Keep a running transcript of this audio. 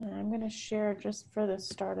share just for the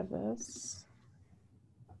start of this.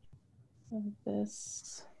 So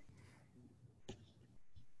this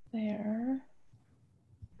there.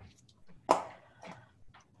 And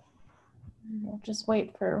we'll just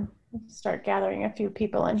wait for, start gathering a few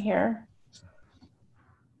people in here.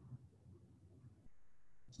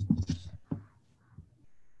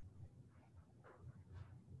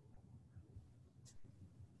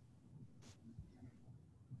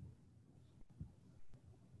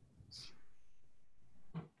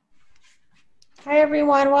 Hi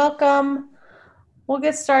everyone, welcome. We'll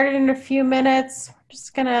get started in a few minutes.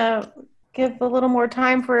 Just gonna give a little more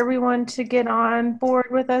time for everyone to get on board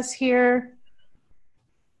with us here,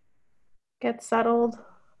 get settled.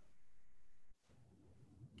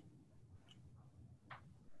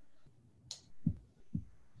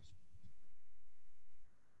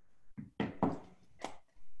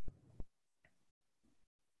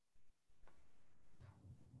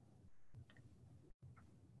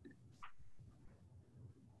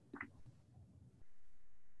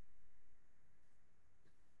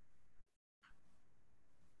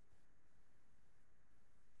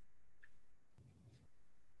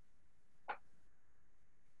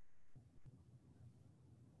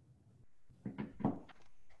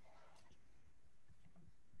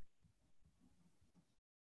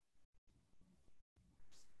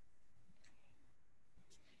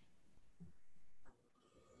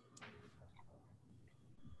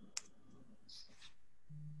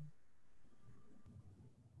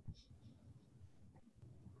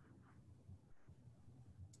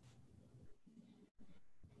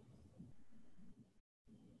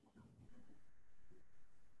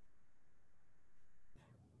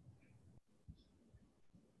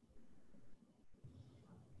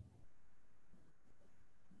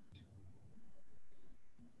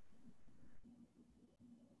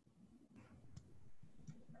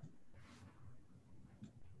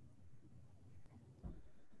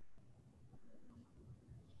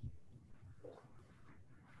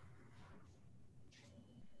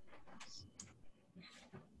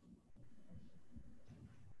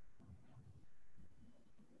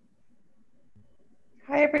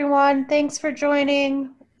 Hi everyone, thanks for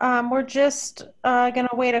joining. We're just gonna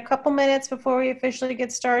wait a couple minutes before we officially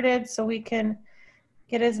get started so we can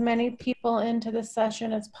get as many people into the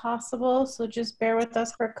session as possible. So just bear with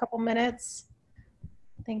us for a couple minutes.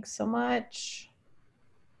 Thanks so much.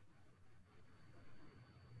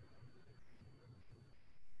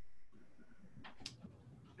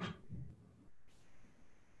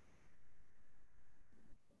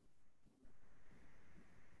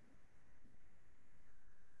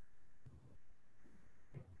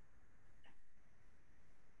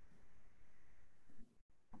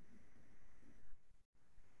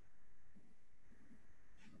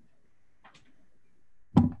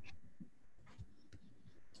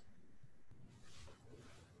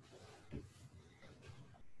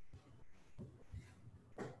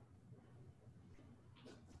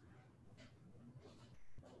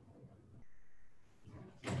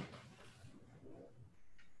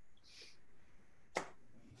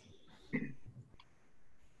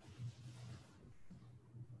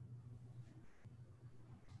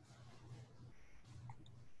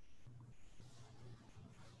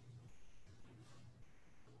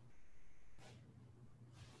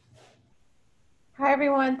 Hi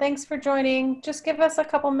everyone, thanks for joining. Just give us a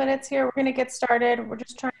couple minutes here. We're gonna get started. We're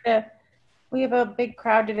just trying to, we have a big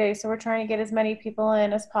crowd today, so we're trying to get as many people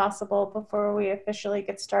in as possible before we officially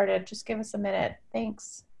get started. Just give us a minute.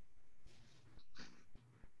 Thanks.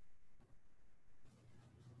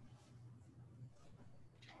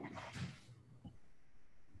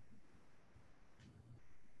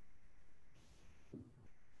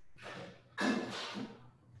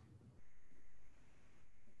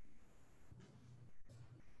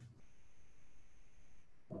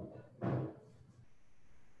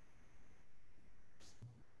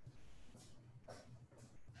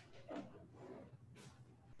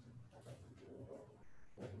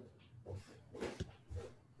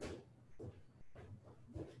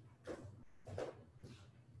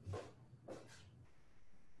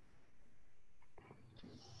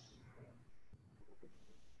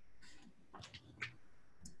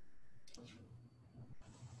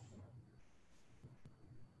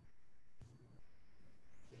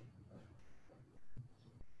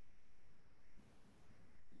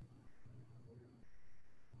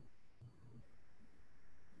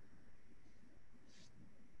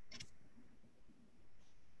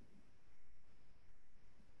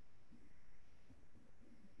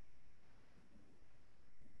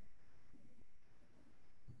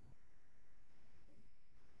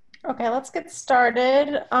 Okay, let's get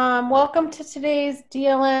started. Welcome to today's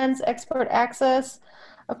DLN's Expert Access,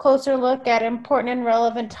 a closer look at important and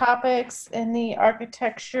relevant topics in the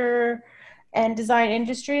architecture and design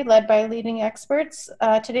industry led by leading experts.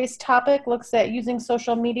 Today's topic looks at using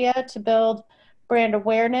social media to build brand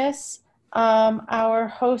awareness. Our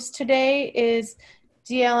host today is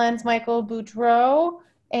DLN's Michael Boudreau,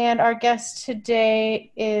 and our guest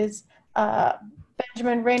today is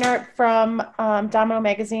Benjamin Reinert from Domino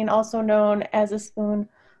Magazine, also known as A Spoonful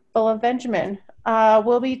of Benjamin.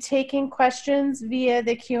 We'll be taking questions via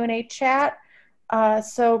the Q&A chat,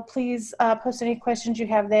 so please post any questions you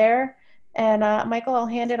have there. And Michael, I'll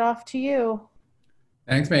hand it off to you.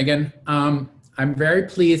 Thanks, Megan. I'm very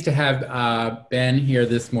pleased to have Ben here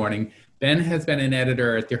this morning. Ben has been an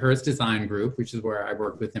editor at the Hearst Design Group, which is where I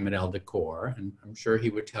worked with him at Elle Decor, and I'm sure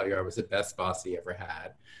he would tell you I was the best boss he ever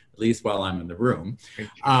had, at least while I'm in the room.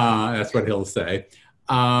 That's what he'll say.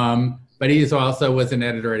 But he also was an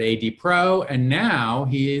editor at AD Pro, and now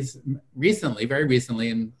he's recently, very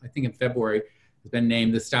recently, and I think in February, has been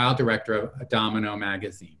named the style director of Domino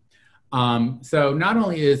Magazine. So not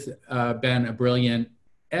only is Ben a brilliant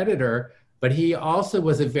editor, but he also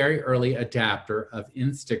was a very early adapter of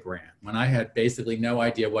Instagram. When I had basically no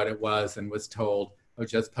idea what it was and was told, oh,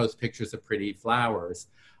 just post pictures of pretty flowers,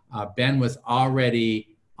 Ben was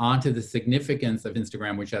already onto the significance of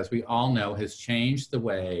Instagram, which, as we all know, has changed the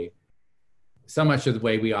way, so much of the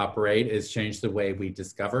way we operate. It's changed the way we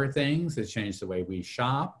discover things. It's changed the way we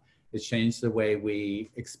shop. It's changed the way we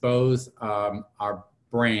expose our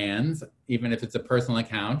brands, even if it's a personal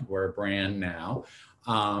account, we're a brand now.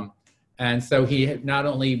 And so he not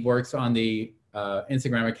only works on the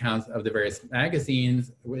Instagram accounts of the various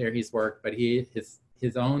magazines where he's worked, but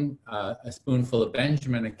his own A Spoonful of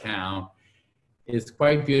Benjamin account is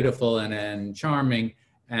quite beautiful and charming.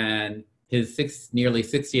 And his nearly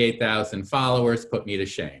 68,000 followers put me to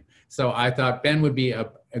shame. So I thought Ben would be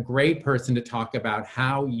a great person to talk about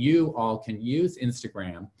how you all can use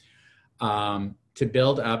Instagram to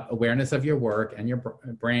build up awareness of your work and your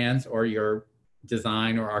brands or your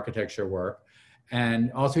design or architecture work.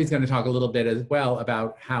 And also he's going to talk a little bit as well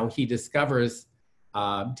about how he discovers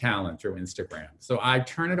talent through Instagram. So I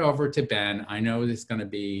turn it over to Ben. I know this is going to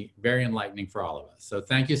be very enlightening for all of us. So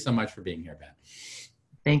thank you so much for being here, Ben.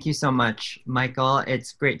 Thank you so much, Michael.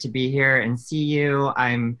 It's great to be here and see you.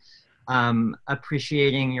 I'm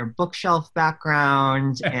appreciating your bookshelf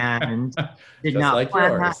background and did not like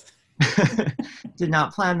plan yours. Did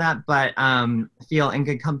not plan that, but feel in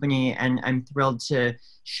good company, and I'm thrilled to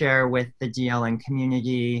share with the DLN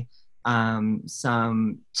community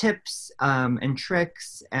some tips and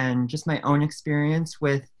tricks and just my own experience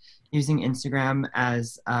with using Instagram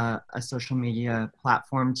as a social media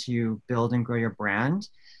platform to build and grow your brand.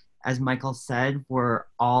 As Michael said, we're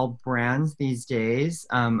all brands these days.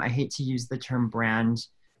 I hate to use the term brand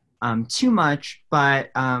too much, but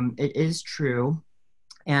it is true.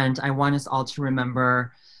 And I want us all to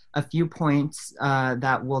remember a few points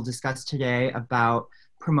that we'll discuss today about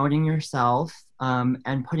promoting yourself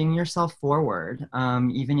and putting yourself forward,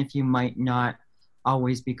 even if you might not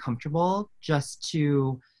always be comfortable, just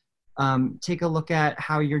to take a look at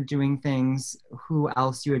how you're doing things, who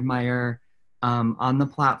else you admire on the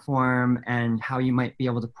platform, and how you might be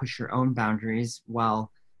able to push your own boundaries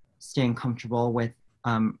while staying comfortable with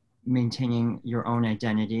maintaining your own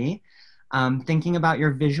identity. Thinking about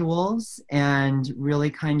your visuals and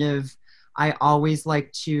really I always like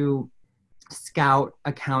to scout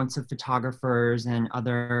accounts of photographers and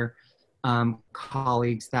other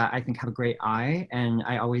colleagues that I think have a great eye, and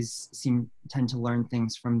I always tend to learn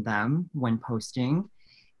things from them when posting.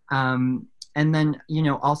 And then,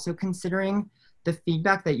 also considering the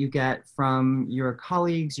feedback that you get from your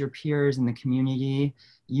colleagues, your peers in the community,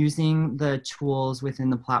 using the tools within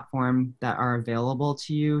the platform that are available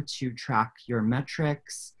to you to track your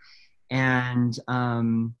metrics, and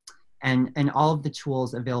all of the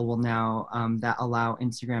tools available now that allow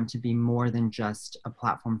Instagram to be more than just a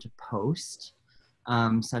platform to post,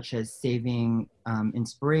 such as saving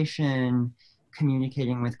inspiration,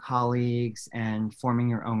 communicating with colleagues, and forming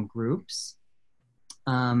your own groups.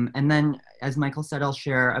 And then, as Michael said, I'll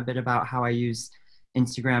share a bit about how I use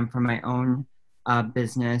Instagram for my own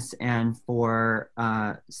business and for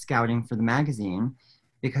scouting for the magazine,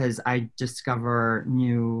 because I discover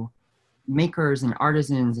new makers and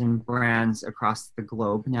artisans and brands across the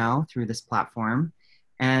globe now through this platform.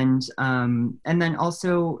 And then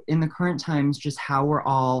also in the current times, just how we're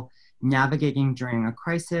all navigating during a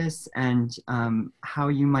crisis, and how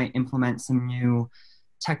you might implement some new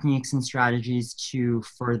techniques and strategies to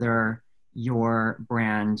further your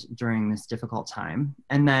brand during this difficult time.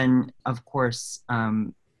 And then, of course,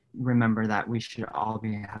 remember that we should all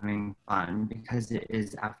be having fun because it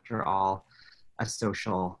is, after all, a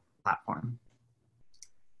social platform.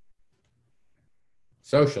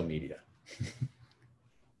 Social media.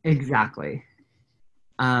 Exactly.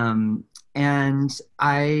 And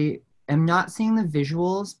I am not seeing the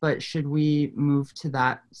visuals, but should we move to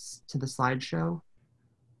the slideshow?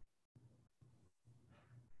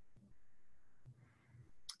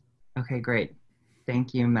 Okay, great.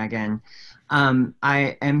 Thank you, Megan.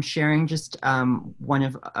 I am sharing just one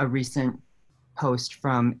of a recent post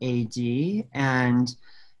from AD, and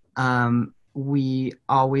we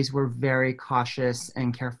always were very cautious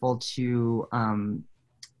and careful to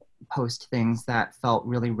post things that felt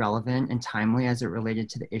really relevant and timely as it related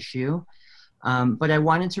to the issue. But I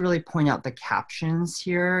wanted to really point out the captions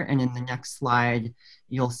here, and in the next slide,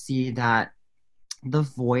 you'll see that the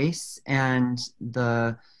voice and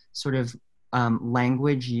the sort of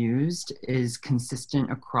language used is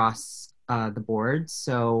consistent across the board.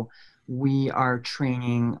 So we are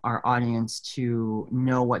training our audience to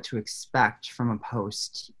know what to expect from a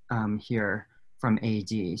post here from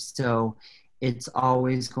AD. So it's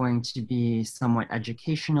always going to be somewhat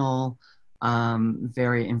educational,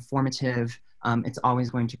 very informative. It's always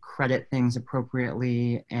going to credit things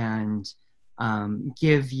appropriately and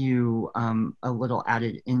give you a little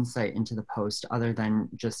added insight into the post other than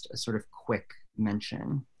just a sort of quick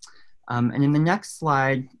mention. And in the next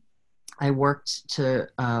slide, I worked to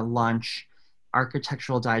launch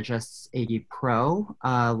Architectural Digest's AD Pro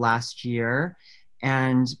last year.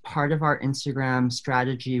 And part of our Instagram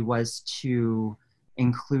strategy was to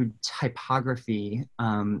include typography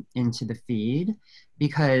into the feed,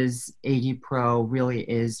 because AD Pro really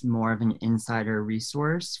is more of an insider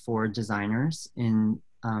resource for designers in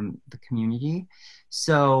the community.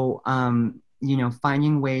 So, you know,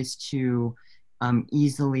 finding ways to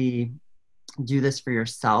easily do this for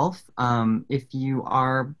yourself. If you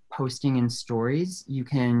are posting in stories, you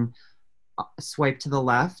can swipe to the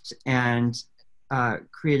left and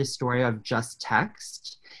create a story of just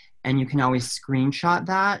text, and you can always screenshot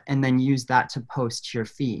that and then use that to post to your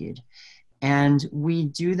feed. And we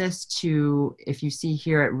do this to, if you see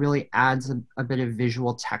here, it really adds a bit of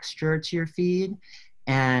visual texture to your feed,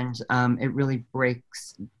 and it really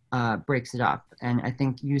breaks it up. And I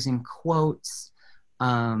think using quotes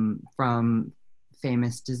from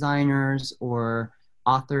famous designers or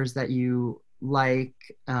authors that you like,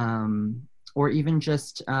 or even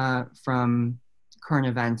just from current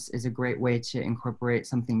events, is a great way to incorporate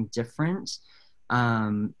something different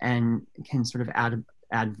and can sort of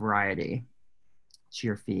add variety to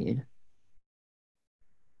your feed.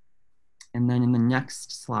 And then in the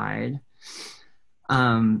next slide,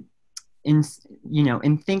 in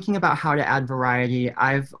thinking about how to add variety,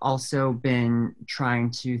 I've also been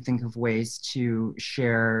trying to think of ways to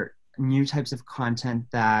share new types of content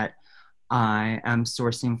that I am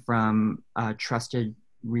sourcing from trusted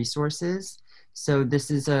resources. So this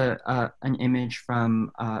is an image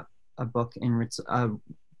from a book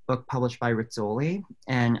published by Rizzoli,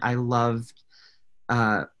 and I loved.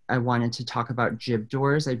 I wanted to talk about jib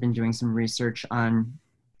doors. I've been doing some research on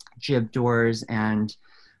jib doors and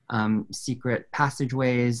secret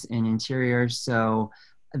passageways in interiors. So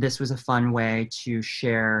this was a fun way to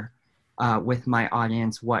share with my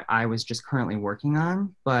audience what I was just currently working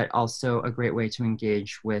on, but also a great way to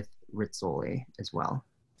engage with Rizzoli as well.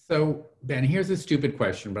 So Ben, here's a stupid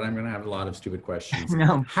question, but I'm going to have a lot of stupid questions.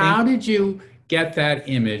 No, how did you get that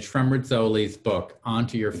image from Rizzoli's book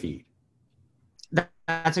onto your feed?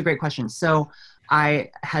 That's a great question. So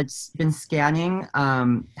I had been scanning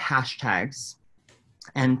hashtags,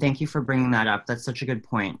 and thank you for bringing that up. That's such a good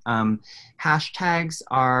point. Hashtags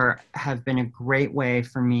have been a great way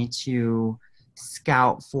for me to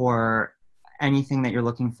scout for anything that you're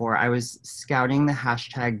looking for. I was scouting the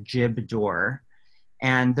hashtag jibdoor,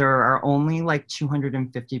 and there are only like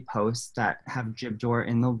 250 posts that have jibdoor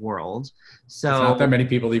in the world. So it's not that many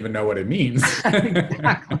people even know what it means.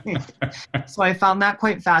 Exactly. So I found that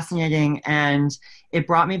quite fascinating, and it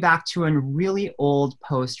brought me back to a really old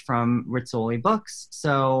post from Rizzoli Books.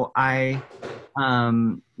 So I,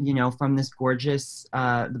 from this gorgeous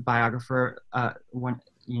the biographer,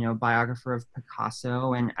 biographer of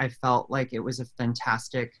Picasso, and I felt like it was a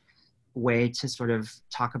fantastic way to sort of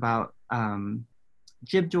talk about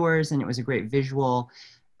jib doors, and it was a great visual.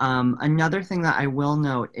 Another thing that I will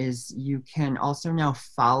note is you can also now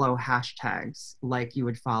follow hashtags like you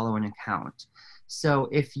would follow an account. So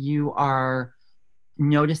if you are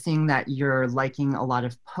noticing that you're liking a lot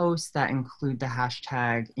of posts that include the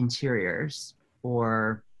hashtag interiors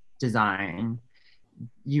or design,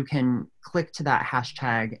 you can click to that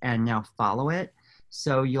hashtag and now follow it.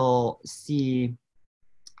 So you'll see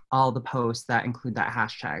all the posts that include that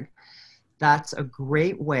hashtag. That's a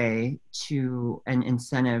great way to an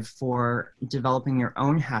incentive for developing your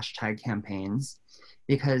own hashtag campaigns,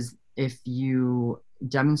 because if you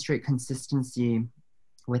demonstrate consistency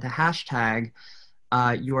with a hashtag,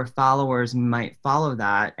 your followers might follow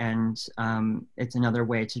that, and it's another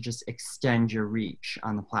way to just extend your reach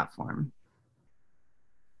on the platform.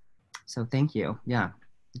 So thank you. Yeah,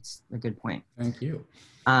 it's a good point. Thank you.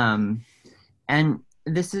 And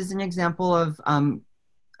this is an example of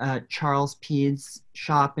Charles Pede's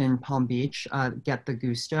shop in Palm Beach, Get the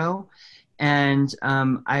Gusto. And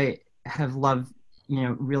I have loved,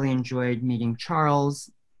 really enjoyed meeting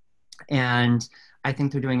Charles. And I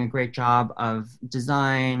think they're doing a great job of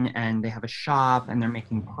design, and they have a shop and they're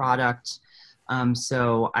making product.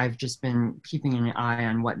 So I've just been keeping an eye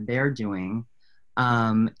on what they're doing.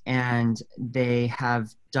 And they have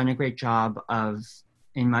done a great job of,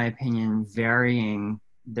 in my opinion, varying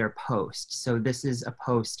their post. So this is a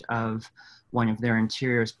post of one of their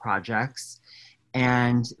interiors projects,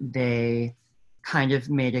 and they kind of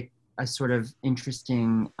made a sort of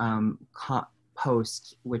interesting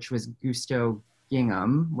post, which was Gusto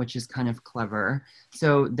Gingham, which is kind of clever.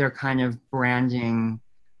 So they're kind of branding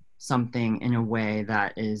something in a way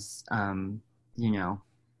that is,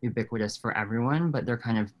 ubiquitous for everyone, but they're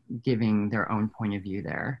kind of giving their own point of view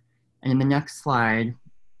there. And in the next slide,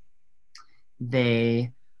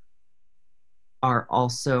 they are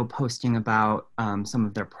also posting about some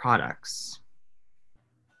of their products.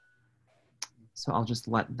 So I'll just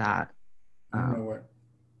let that. I don't know what.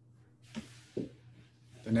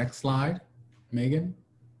 The next slide, Megan?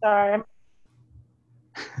 Sorry.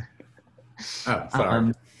 Oh,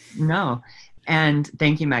 sorry. No, and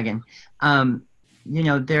thank you, Megan.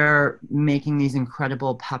 They're making these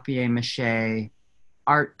incredible papier-mâché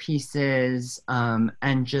art pieces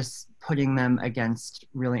and just putting them against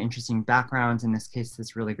really interesting backgrounds. In this case,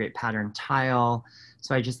 this really great pattern tile.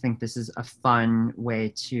 So I just think this is a fun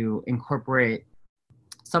way to incorporate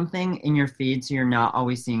something in your feed so you're not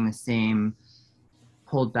always seeing the same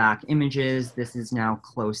pulled back images. This is now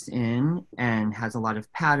close in and has a lot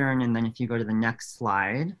of pattern. And then if you go to the next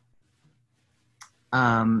slide,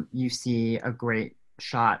 you see a great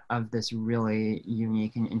shot of this really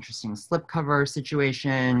unique and interesting slipcover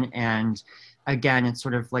situation. And again, it's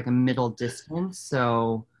sort of like a middle distance.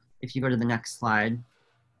 So if you go to the next slide,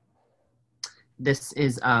 this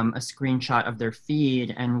is a screenshot of their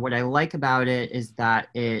feed. And what I like about it is that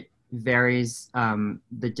it varies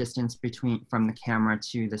the distance from the camera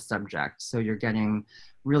to the subject. So you're getting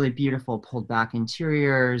really beautiful pulled back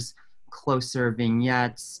interiors, closer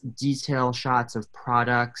vignettes, detail shots of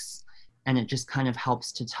products, and it just kind of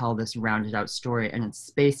helps to tell this rounded out story, and it's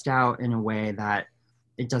spaced out in a way that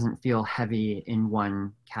it doesn't feel heavy in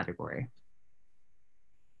one category.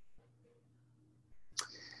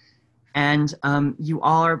 And you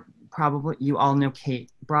all know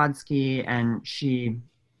Kate Brodsky, and she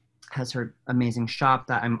has her amazing shop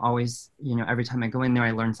that I'm always, every time I go in there,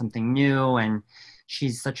 I learn something new, and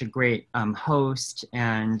she's such a great host.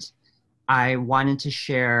 And I wanted to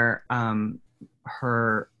share a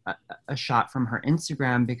shot from her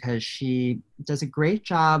Instagram because she does a great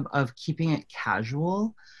job of keeping it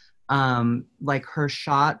casual. Like her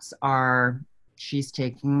shots are, she's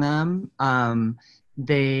taking them.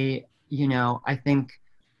 They, I think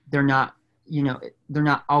they're not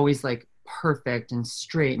always like perfect and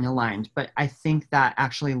straight and aligned, but I think that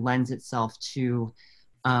actually lends itself to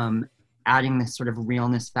adding this sort of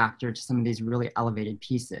realness factor to some of these really elevated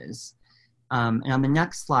pieces. And on the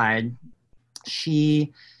next slide,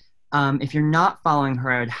 she, if you're not following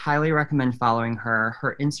her, I would highly recommend following her.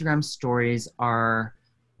 Her Instagram stories are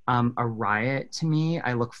a riot to me.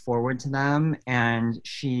 I look forward to them, and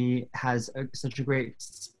she has such a great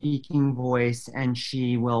speaking voice, and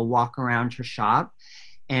she will walk around her shop,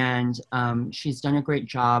 and she's done a great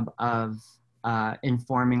job of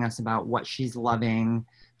informing us about what she's loving.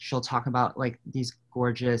 She'll talk about like these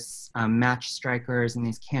gorgeous match strikers and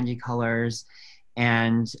these candy colors.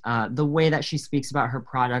 And the way that she speaks about her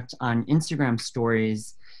product on Instagram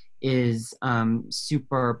stories is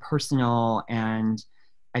super personal, and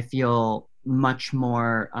I feel much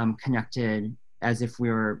more connected, as if we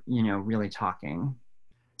were, really talking.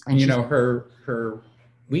 And her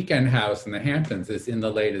weekend house in the Hamptons is in the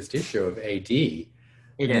latest issue of AD. It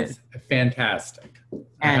is fantastic.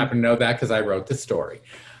 I happen to know that because I wrote the story.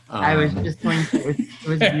 I was just going to, it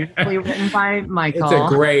was beautifully written by Michael. It's a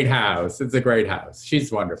great house. It's a great house.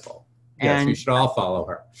 She's wonderful. Yes, you should all follow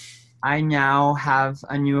her. I now have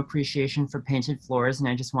a new appreciation for painted floors, and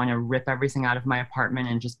I just want to rip everything out of my apartment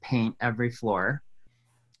and just paint every floor.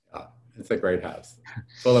 Oh, it's a great house,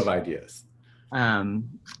 full of ideas. I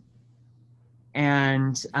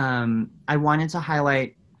wanted to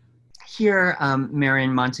highlight here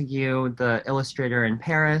Marion Montague, the illustrator in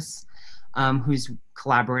Paris, who's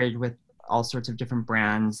collaborated with all sorts of different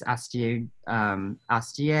brands, Astier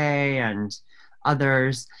and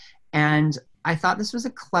others. And I thought this was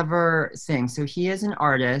a clever thing. So he is an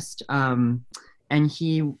artist, and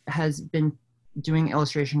he has been doing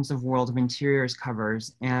illustrations of World of Interiors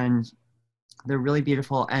covers, and they're really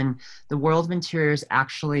beautiful. And the World of Interiors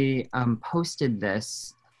actually posted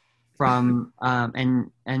this from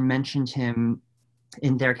and mentioned him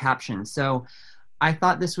in their caption. So I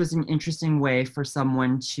thought this was an interesting way for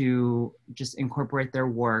someone to just incorporate their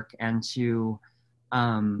work and to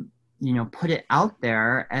put it out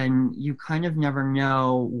there, and you kind of never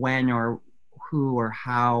know when or who or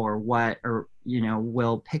how or what or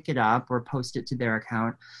will pick it up or post it to their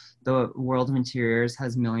account. The World of Interiors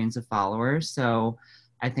has millions of followers, so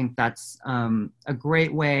I think that's a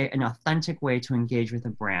great way, an authentic way to engage with a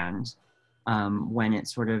brand when it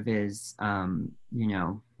sort of is,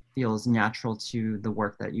 feels natural to the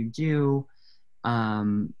work that you do,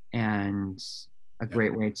 and a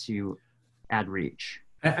great way to add reach.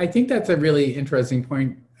 I think that's a really interesting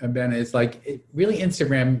point, Ben, is like really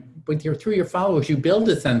Instagram, through your followers, you build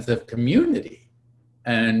a sense of community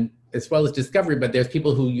and as well as discovery, but there's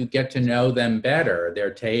people who you get to know them better,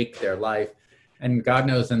 their take, their life. And God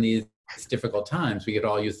knows in these difficult times, we could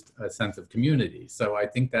all use a sense of community. So I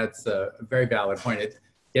think that's a very valid point. It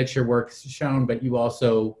gets your work shown, but you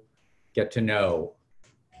also get to know,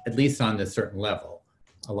 at least on this certain level,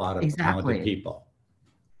 a lot of talented people.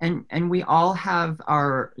 And we all have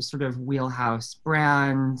our sort of wheelhouse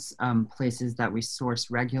brands, places that we source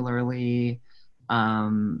regularly,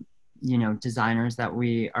 designers that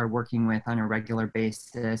we are working with on a regular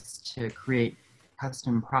basis to create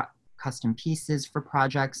custom pieces for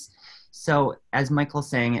projects. So as Michael's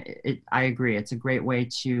saying, I agree, it's a great way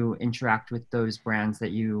to interact with those brands that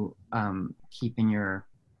you keep in your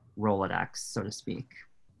Rolodex, so to speak.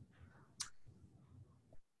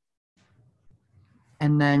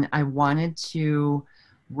 And then I wanted to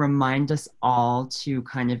remind us all to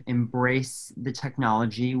kind of embrace the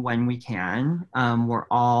technology when we can. We're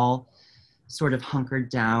all sort of hunkered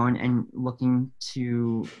down and looking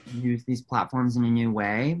to use these platforms in a new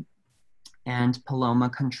way. And Paloma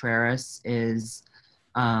Contreras is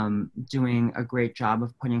doing a great job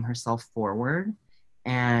of putting herself forward.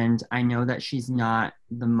 And I know that she's not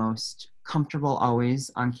the most comfortable always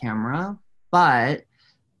on camera, but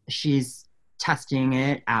she's testing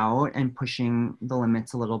it out and pushing the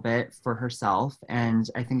limits a little bit for herself. And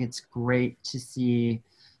I think it's great to see,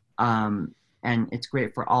 and it's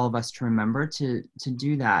great for all of us to remember to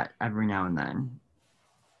do that every now and then.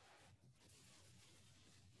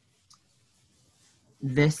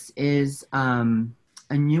 This is a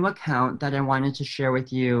new account that I wanted to share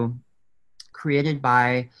with you, created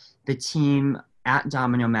by the team at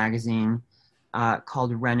Domino Magazine,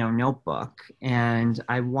 called Reno Notebook. And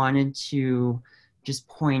I wanted to just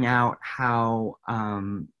point out how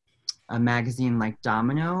a magazine like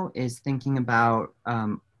Domino is thinking about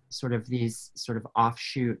sort of these sort of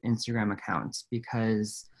offshoot Instagram accounts,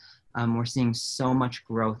 because we're seeing so much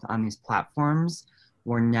growth on these platforms.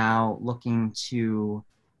 We're now looking to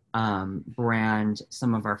brand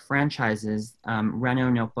some of our franchises. Reno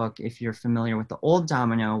Notebook, if you're familiar with the old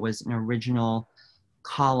Domino, was an original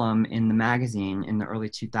column in the magazine in the early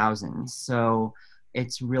 2000s. So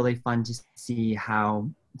it's really fun to see how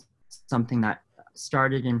something that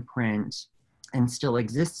started in print and still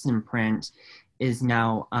exists in print is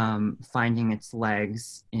now finding its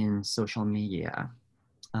legs in social media.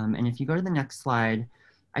 And if you go to the next slide,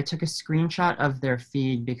 I took a screenshot of their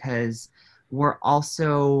feed because we're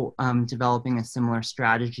also developing a similar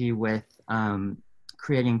strategy with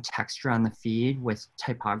creating texture on the feed with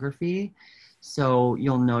typography. So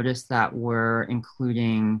you'll notice that we're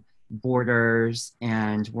including borders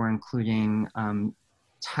and we're including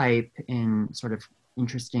type in sort of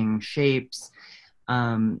interesting shapes.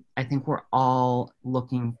 I think we're all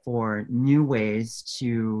looking for new ways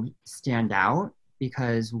to stand out,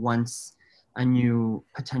 because once a new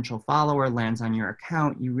potential follower lands on your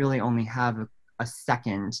account, you really only have a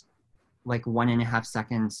second, like 1.5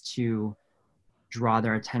 seconds, to draw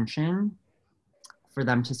their attention, for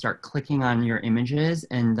them to start clicking on your images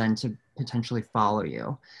and then to potentially follow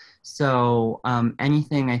you. So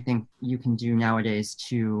anything I think you can do nowadays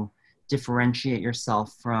to differentiate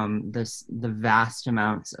yourself from the vast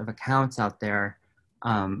amounts of accounts out there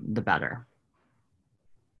the better.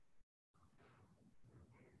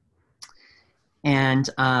 And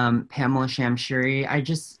Pamela Shamshiri,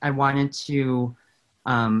 I wanted to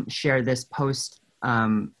share this post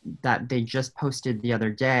that they just posted the other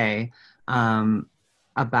day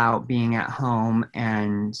about being at home,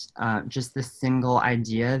 and just the single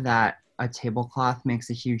idea that a tablecloth makes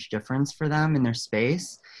a huge difference for them in their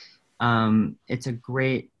space. It's a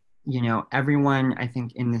great, everyone I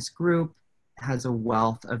think in this group has a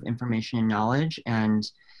wealth of information and knowledge,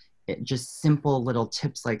 and just simple little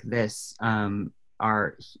tips like this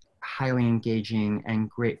are highly engaging and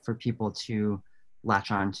great for people to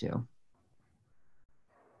latch onto.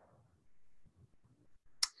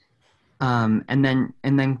 And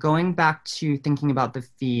then going back to thinking about the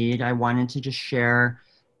feed, I wanted to just share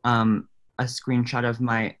a screenshot of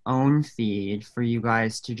my own feed for you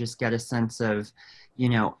guys to just get a sense of,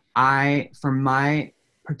 for my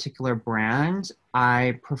particular brand,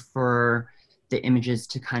 I prefer the images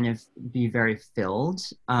to kind of be very filled.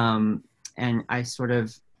 And I sort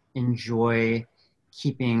of enjoy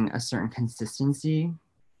keeping a certain consistency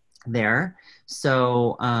there.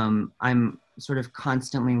 So I'm sort of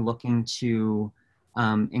constantly looking to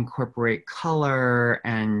incorporate color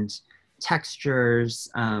and textures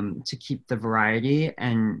to keep the variety,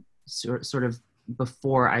 and sort of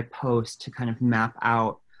before I post to kind of map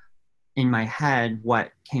out in my head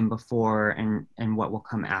what came before and what will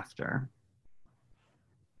come after.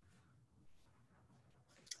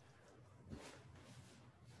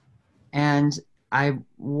 And I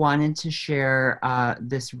wanted to share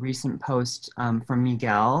this recent post from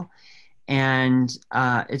Miguel, and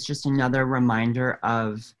it's just another reminder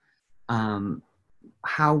of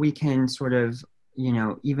how we can sort of,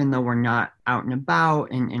 even though we're not out and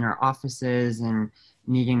about in our offices and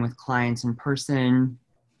meeting with clients in person,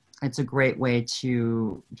 it's a great way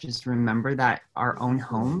to just remember that our own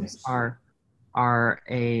homes are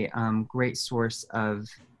a great source of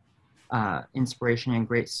inspiration and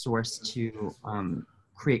great source to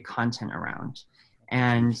create content around.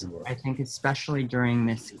 And I think especially during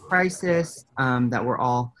this crisis that we're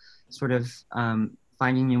all sort of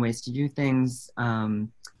finding new ways to do things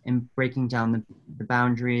and breaking down the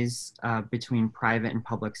boundaries between private and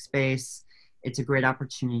public space, it's a great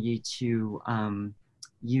opportunity to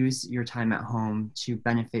use your time at home to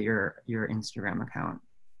benefit your Instagram account.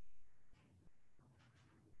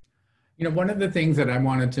 One of the things that I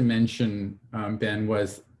wanted to mention, Ben,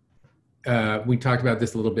 was we talked about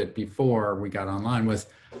this a little bit before we got online, was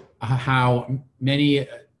how many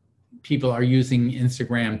people are using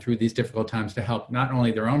Instagram through these difficult times to help not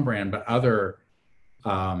only their own brand, but other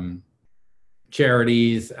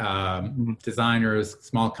charities, designers,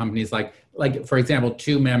 small companies, like for example,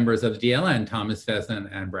 two members of the DLN, Thomas Pheasant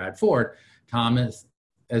and Brad Ford. Thomas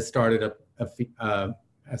has started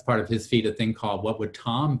as part of his feed, a thing called "What Would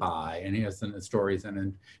Tom Buy?" And he has some stories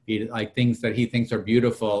and like things that he thinks are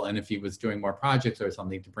beautiful, and if he was doing more projects or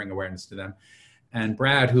something, to bring awareness to them. And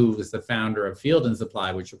Brad, who was the founder of Field and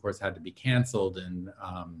Supply, which of course had to be canceled in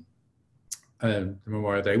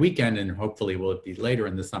Memorial Day weekend, and hopefully will it be later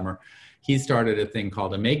in the summer, he started a thing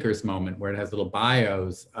called a Maker's Moment, where it has little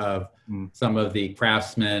bios of some of the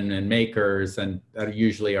craftsmen and makers, and that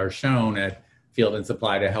usually are shown at Field and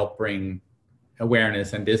Supply to help bring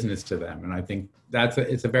awareness and business to them. And I think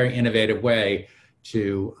it's a very innovative way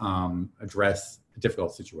to address a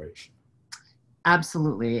difficult situation.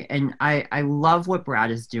 Absolutely. And I love what Brad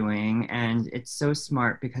is doing, and it's so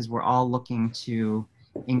smart because we're all looking to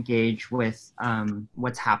engage with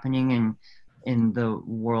what's happening in the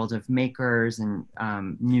world of makers and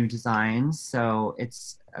new designs. So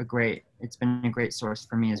it's been a great source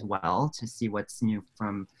for me as well to see what's new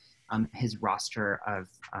from his roster of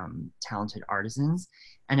talented artisans.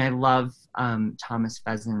 And I love Thomas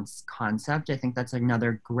Pheasant's concept. I think that's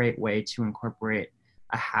another great way to incorporate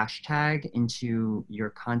a hashtag into your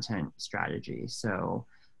content strategy. So,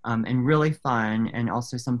 and really fun, and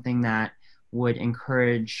also something that would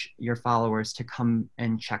encourage your followers to come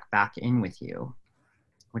and check back in with you,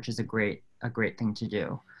 which is a great thing to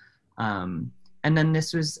do. And then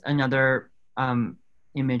this was another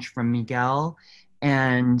image from Miguel.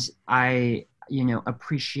 And I,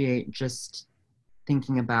 appreciate just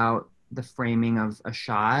thinking about the framing of a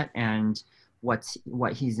shot and what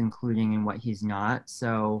he's including and what he's not.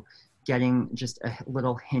 So getting just a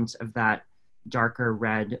little hint of that darker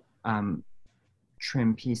red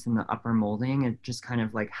trim piece in the upper molding, it just kind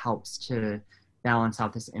of like helps to balance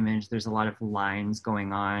out this image. There's a lot of lines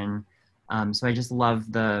going on. So I just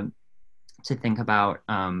love to think about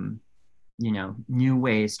new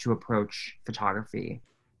ways to approach photography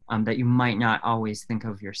that you might not always think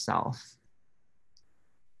of yourself.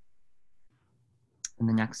 in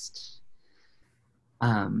the next.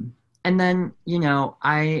 And then, you know,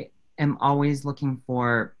 I am always looking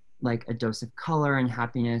for like a dose of color and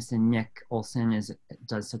happiness, and Nick Olson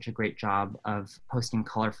does such a great job of posting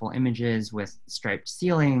colorful images with striped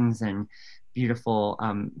ceilings and beautiful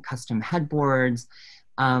custom headboards.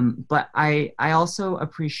 But I also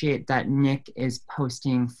appreciate that Nick is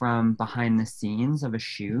posting from behind the scenes of a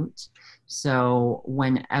shoot. So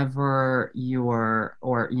whenever you're,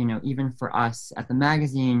 or, you know, even for us at the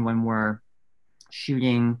magazine, when we're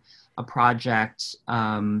shooting a project,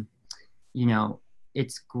 you know,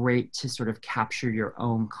 it's great to sort of capture your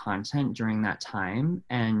own content during that time.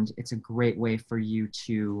 And it's a great way for you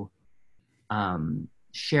to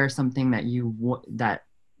share something that you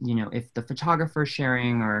know, if the photographer is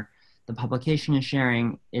sharing or the publication is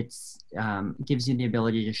sharing, it's gives you the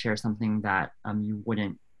ability to share something that you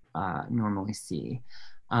wouldn't normally see.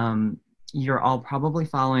 You're all probably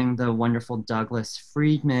following the wonderful Douglas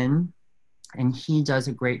Friedman, and he does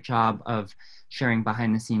a great job of sharing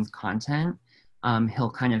behind the scenes content. He'll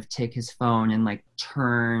kind of take his phone and like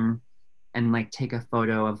turn and like take a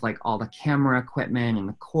photo of like all the camera equipment and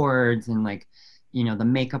the cords and like, you know, the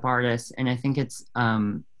makeup artist. And I think it's,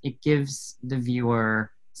 it gives the viewer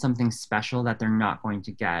something special that they're not going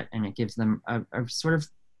to get. And it gives them a sort of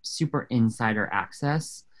super insider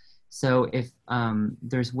access. So if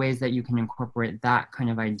there's ways that you can incorporate that kind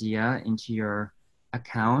of idea into your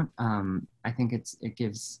account, I think it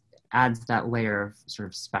adds that layer of sort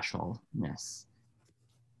of specialness.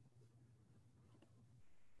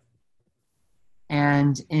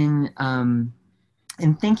 And in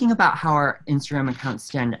thinking about how our Instagram accounts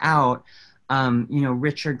stand out, you know,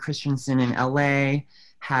 Richard Christensen in LA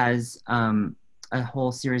has a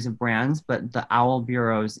whole series of brands, but the Owl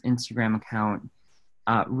Bureau's Instagram account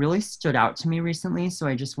really stood out to me recently. So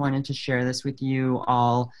I just wanted to share this with you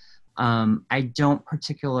all. I don't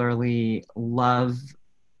particularly love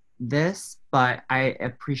this, but I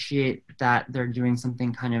appreciate that they're doing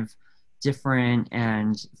something kind of different,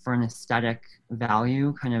 and for an aesthetic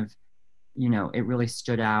value, kind of, you know, it really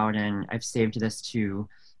stood out. And I've saved this to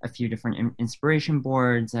a few different inspiration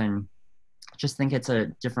boards, and just think it's a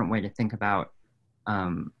different way to think about,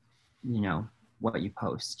 you know, what you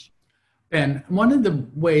post. And one of the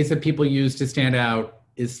ways that people use to stand out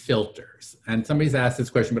is filters. And somebody's asked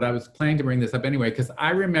this question, but I was planning to bring this up anyway, because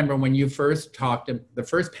I remember when you first talked, the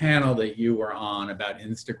first panel that you were on about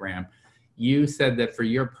Instagram, you said that for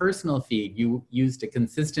your personal feed, you used a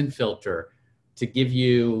consistent filter to give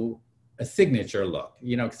you a signature look,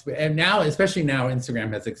 you know, and now, especially now,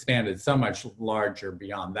 Instagram has expanded so much larger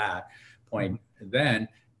beyond that point then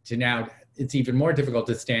to now it's even more difficult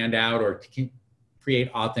to stand out or to create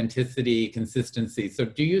authenticity, consistency. So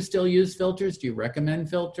do you still use filters? Do you recommend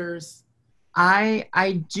filters?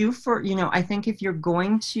 I do, for, you know, I think if you're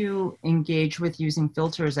going to engage with using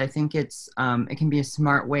filters, I think it's, it can be a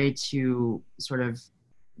smart way to sort of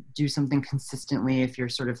do something consistently if you're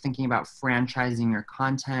sort of thinking about franchising your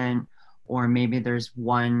content, or maybe there's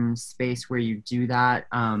one space where you do that.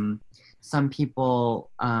 Some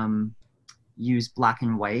people use black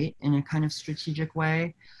and white in a kind of strategic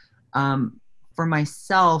way. For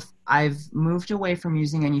myself, I've moved away from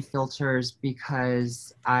using any filters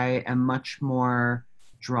because I am much more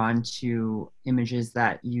drawn to images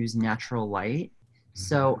that use natural light.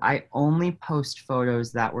 So I only post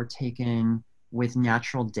photos that were taken with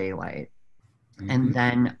natural daylight. And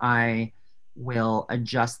then I will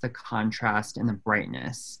adjust the contrast and the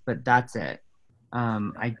brightness, but that's it.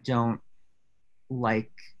 I don't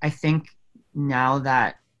like, I think now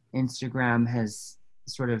that Instagram has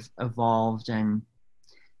sort of evolved and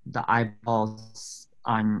the eyeballs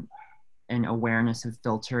on an awareness of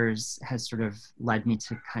filters has sort of led me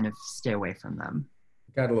to kind of stay away from them.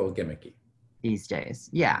 Got a little gimmicky these days.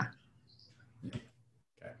 Yeah. Okay.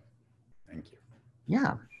 Thank you.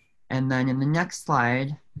 Yeah. And then in the next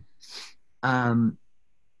slide,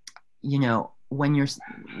 you know, when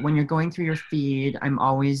you're going through your feed, I'm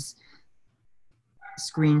always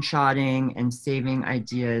screenshotting and saving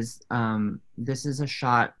ideas. This is a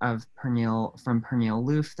shot of Pernille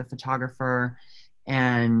Loof, the photographer,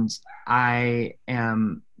 and I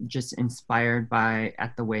am just inspired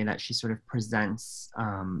at the way that she sort of presents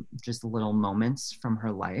just little moments from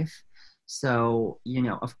her life. So, you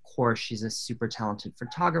know, of course, she's a super talented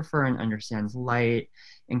photographer and understands light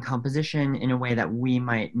and composition in a way that we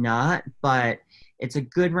might not, but it's a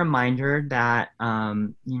good reminder that,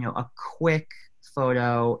 you know, a quick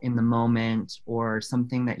photo in the moment or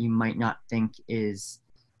something that you might not think is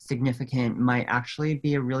significant might actually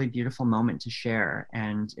be a really beautiful moment to share.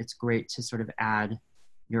 And it's great to sort of add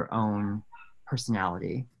your own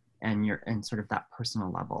personality. and sort of that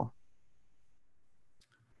personal level.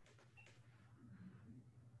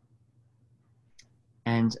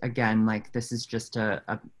 And again, like this is just a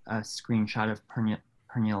screenshot of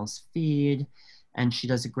Pernille's feed, and she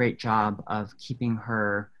does a great job of keeping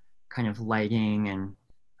her kind of lighting and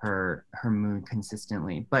her mood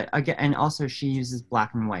consistently. But again, and also she uses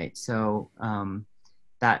black and white. So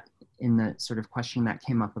that in the sort of question that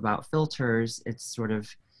came up about filters, it's sort of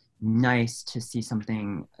nice to see some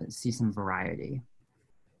variety.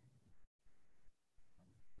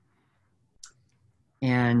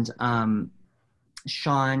 And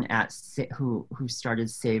Sean who started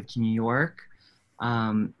Saved New York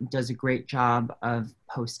does a great job of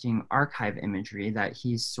posting archive imagery that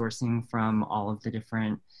he's sourcing from all of the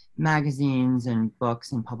different magazines and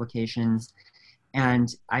books and publications.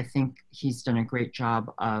 And I think he's done a great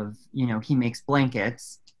job of, he makes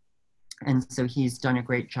blankets. And so he's done a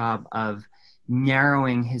great job of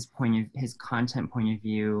narrowing his content point of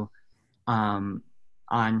view on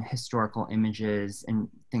historical images and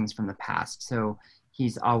things from the past. So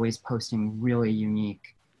he's always posting really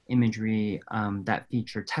unique imagery that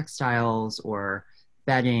feature textiles or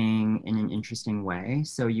bedding in an interesting way.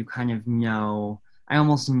 So you kind of know, I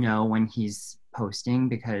almost know when he's posting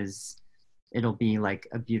because it'll be like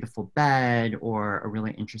a beautiful bed or a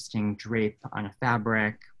really interesting drape on a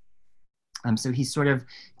fabric. So he's sort of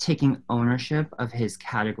taking ownership of his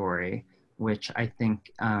category, which I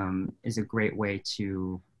think is a great way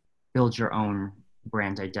to build your own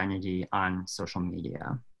brand identity on social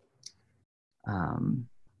media.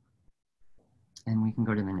 And we can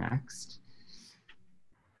go to the next.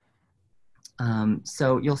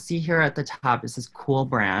 So you'll see here at the top, this is Cool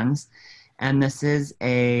Brands. And this is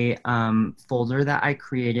a folder that I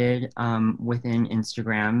created within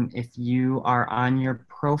Instagram. If you are on your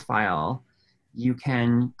profile, you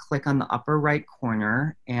can click on the upper right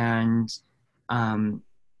corner and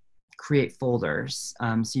create folders.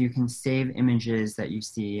 So you can save images that you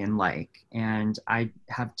see and like. And I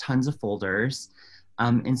have tons of folders.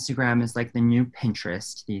 Instagram is like the new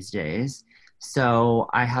Pinterest these days. So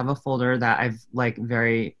I have a folder that I've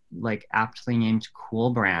very aptly named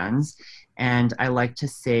Cool Brands. And I like to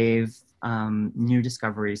save new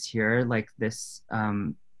discoveries here, like this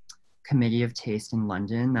Committee of Taste in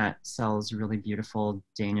London that sells really beautiful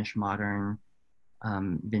Danish modern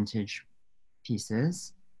vintage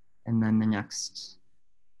pieces. And then the next,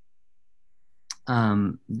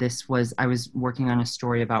 I was working on a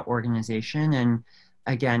story about organization. And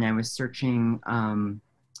again, I was searching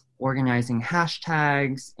organizing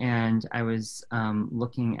hashtags, and I was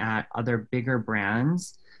looking at other bigger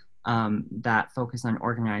brands that focus on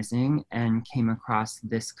organizing, and came across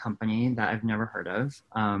this company that I've never heard of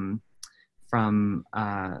from,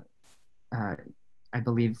 I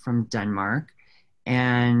believe from Denmark.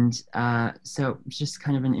 And so it's just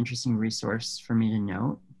kind of an interesting resource for me to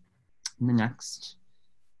note. In the next.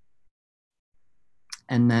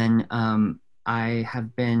 And then I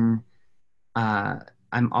have been, I'm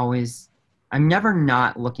never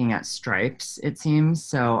not looking at stripes, it seems.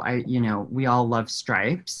 So we all love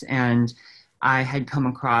stripes. And I had come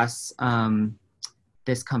across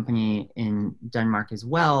this company in Denmark as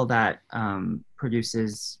well that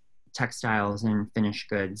produces textiles and finished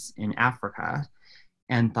goods in Africa,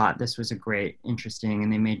 and thought this was interesting,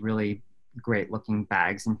 and they made really great looking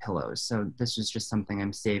bags and pillows. So this was just something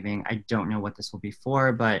I'm saving. I don't know what this will be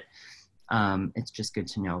for, but it's just good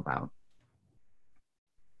to know about.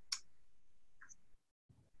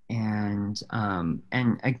 And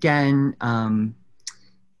again,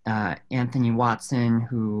 Anthony Watson,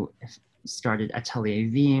 who started Atelier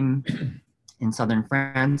Vime in southern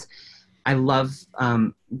France. I love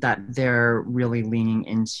that they're really leaning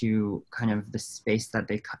into kind of the space that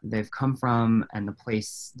they've come from and the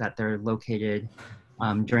place that they're located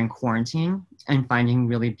during quarantine, and finding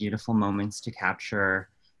really beautiful moments to capture.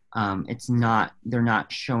 They're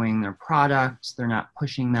not showing their product, they're not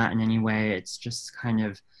pushing that in any way. It's just kind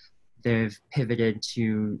of, they've pivoted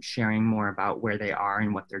to sharing more about where they are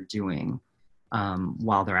and what they're doing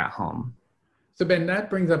while they're at home. So Ben, that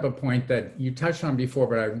brings up a point that you touched on before,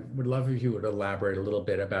 but I would love if you would elaborate a little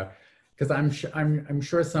bit about, because I'm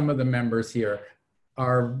sure some of the members here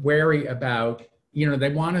are wary about, they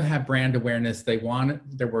want to have brand awareness, they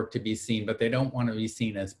want their work to be seen, but they don't want to be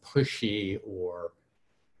seen as pushy or,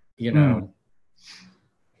 I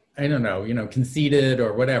don't know, conceited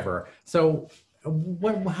or whatever. So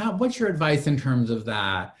what's your advice in terms of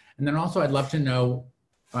that? And then also I'd love to know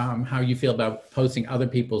how you feel about posting other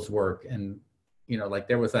people's work and, you know, like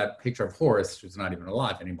there was that picture of Horace, who's not even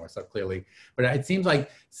alive anymore, so clearly, but it seems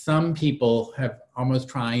like some people have almost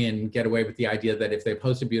try and get away with the idea that if they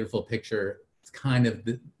post a beautiful picture, it's kind of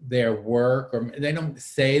their work, or they don't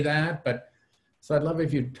say that, but so I'd love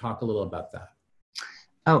if you'd talk a little about that.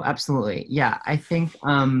 Oh, absolutely. Yeah, I think,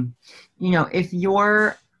 you know, if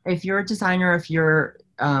you're a designer, if you're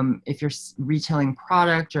retailing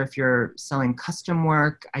product, or if you're selling custom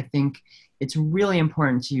work, I think it's really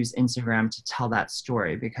important to use Instagram to tell that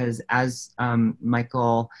story, because as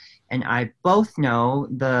Michael and I both know,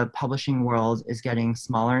 the publishing world is getting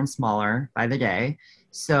smaller and smaller by the day.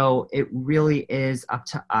 So it really is up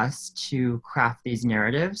to us to craft these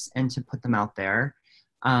narratives and to put them out there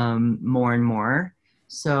more and more.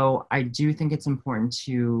 So I do think it's important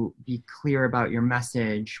to be clear about your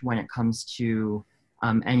message when it comes to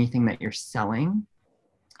anything that you're selling.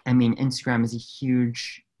 I mean, Instagram is a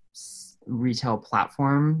huge retail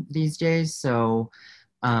platform these days, so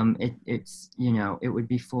it's, you know, it would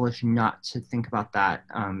be foolish not to think about that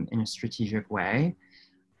in a strategic way.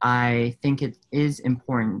 I think it is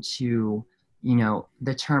important to, you know,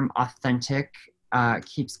 the term authentic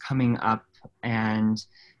keeps coming up, and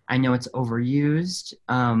I know it's overused,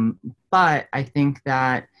 but I think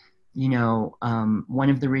that, you know, one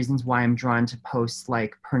of the reasons why I'm drawn to posts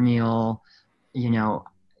like Pernille, you know,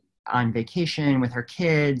 on vacation with her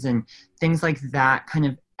kids and things like that, kind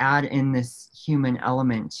of add in this human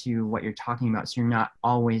element to what you're talking about. So you're not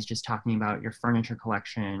always just talking about your furniture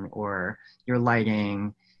collection or your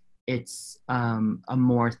lighting. It's a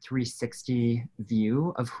more 360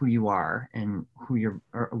 view of who you are and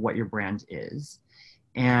or what your brand is.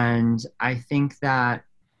 And I think that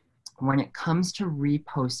when it comes to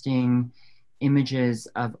reposting images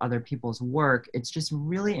of other people's work, it's just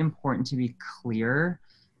really important to be clear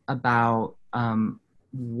about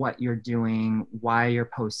what you're doing, why you're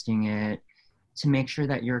posting it, to make sure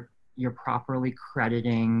that you're properly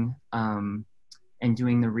crediting and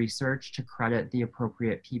doing the research to credit the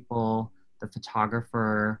appropriate people, the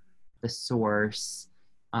photographer, the source,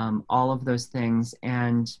 all of those things.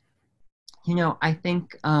 And, you know, I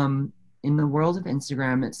think in the world of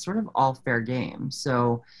Instagram, it's sort of all fair game.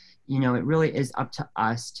 So, you know, it really is up to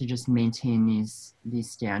us to just maintain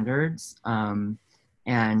these standards.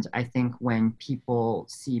 And I think when people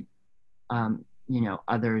see, you know,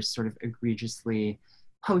 others sort of egregiously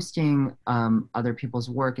posting other people's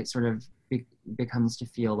work, it sort of becomes to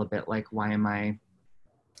feel a bit like, why am I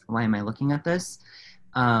looking at this?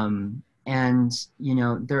 And, you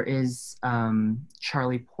know, there is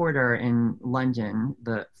Charlie Porter in London,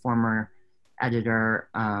 the former editor,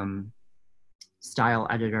 style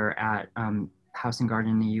editor at House and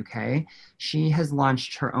Garden in the UK. She has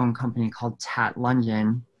launched her own company called Tat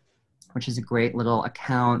London, which is a great little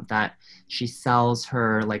account that she sells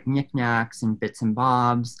her like knickknacks and bits and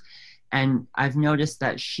bobs. And I've noticed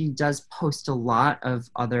that she does post a lot of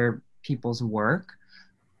other people's work,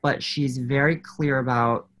 but she's very clear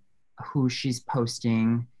about who she's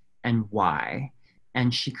posting and why.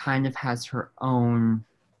 And she kind of has her own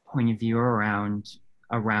point of view around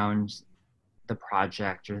the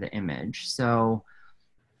project or the image. So,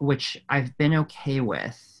 which I've been okay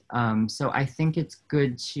with. So I think it's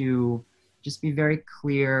good to just be very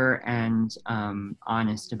clear and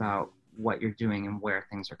honest about what you're doing and where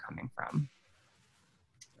things are coming from.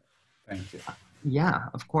 Thank you. Yeah,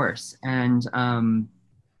 of course. And,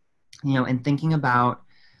 you know, and thinking about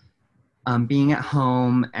being at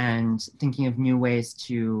home and thinking of new ways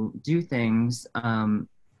to do things,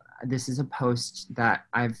 this is a post that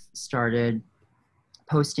I've started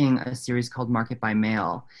posting a series called Market by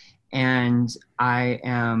Mail. And I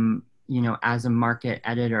am, you know, as a market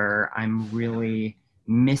editor, I'm really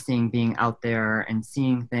missing being out there and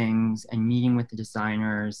seeing things and meeting with the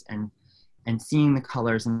designers and seeing the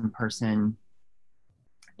colors in person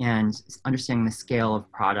and understanding the scale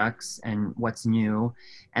of products and what's new.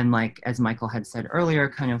 And like, as Michael had said earlier,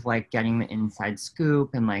 kind of like getting the inside scoop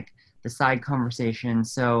and like the side conversation.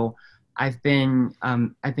 So I've been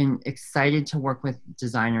excited to work with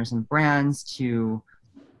designers and brands to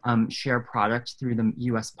share product through the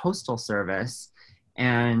US Postal Service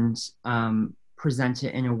and present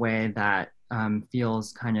it in a way that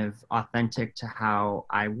feels kind of authentic to how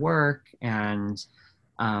I work, and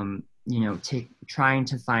you know, trying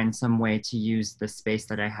to find some way to use the space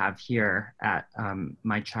that I have here at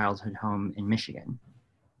my childhood home in Michigan.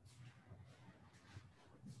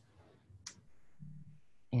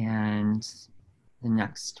 And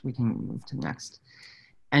we can move to the next.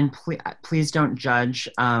 And please don't judge,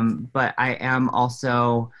 but I am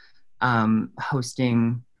also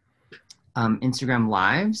hosting Instagram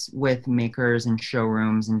lives with makers and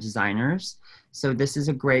showrooms and designers. So this is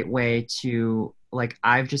a great way to, like,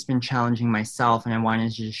 I've just been challenging myself, and I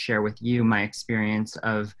wanted to just share with you my experience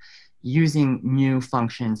of using new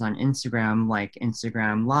functions on Instagram, like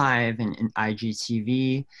Instagram Live and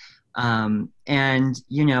IGTV. And,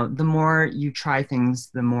 you know, the more you try things,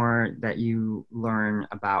 the more that you learn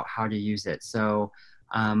about how to use it. So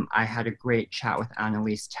I had a great chat with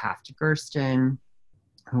Annalise Taft-Gersten,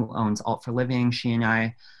 who owns Alt for Living. She and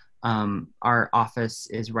I, our office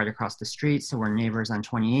is right across the street, so we're neighbors on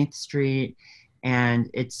 28th Street. And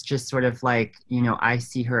it's just sort of like, you know, I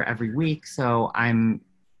see her every week, so I'm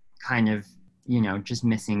kind of, you know, just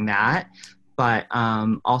missing that. But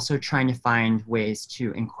also trying to find ways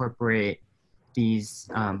to incorporate these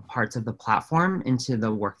parts of the platform into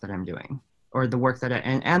the work that I'm doing, or the work that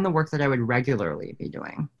and the work that I would regularly be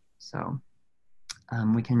doing. So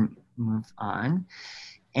we can move on.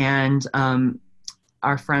 And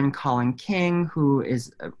our friend Colin King, who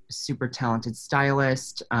is a super talented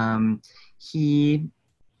stylist, he,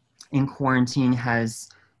 in quarantine, has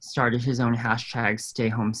started his own hashtag, Stay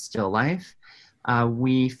Home Still Life.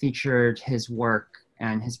 We featured his work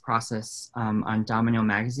and his process on Domino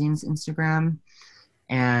Magazine's Instagram.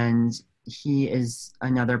 And he is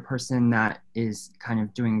another person that is kind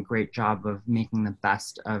of doing a great job of making the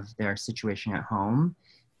best of their situation at home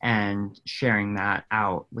and sharing that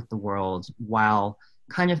out with the world while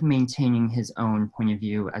kind of maintaining his own point of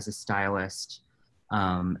view as a stylist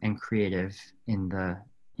and creative in the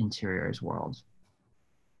interiors world.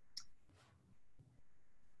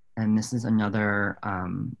 And this is another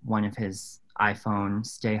one of his iPhone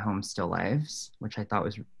Stay Home Still Lives, which I thought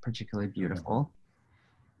was particularly beautiful.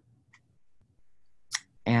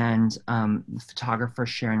 And the photographer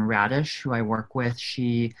Sharon Radish, who I work with,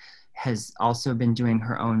 she has also been doing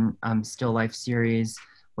her own still life series,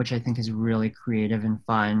 which I think is really creative and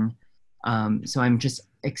fun. So I'm just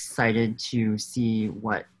excited to see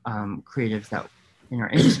what creatives that in our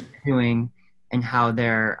industry are doing and how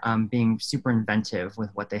they're being super inventive with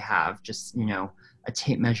what they have. Just, you know, a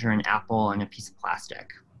tape measure, an apple, and a piece of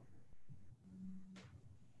plastic.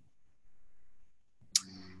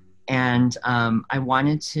 And I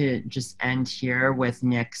wanted to just end here with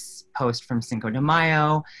Nick's post from Cinco de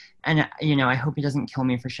Mayo. And, you know, I hope he doesn't kill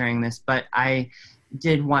me for sharing this, but I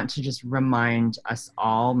did want to just remind us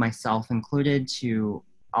all, myself included, to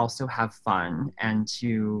also have fun and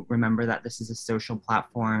to remember that this is a social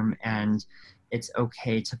platform and it's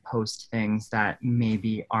okay to post things that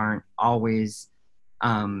maybe aren't always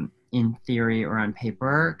in theory or on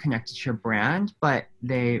paper connected to your brand, but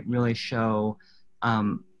they really show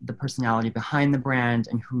the personality behind the brand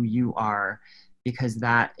and who you are, because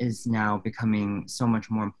that is now becoming so much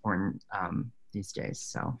more important these days.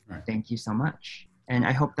 So Thank you so much. And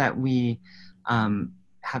I hope that we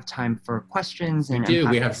have time for questions. We do.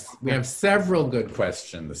 We have several good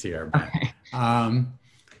questions here. Okay.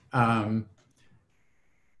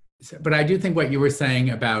 But I do think what you were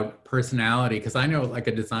saying about personality, because I know like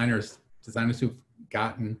designers who've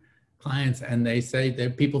gotten clients and they say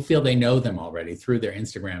that people feel they know them already through their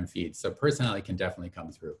Instagram feeds. So personality can definitely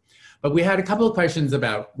come through. But we had a couple of questions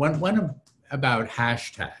about one about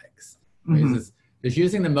hashtags. Mm-hmm. Does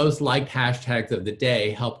using the most liked hashtags of the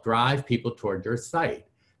day help drive people toward your site?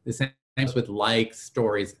 The same with likes,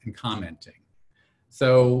 stories, and commenting.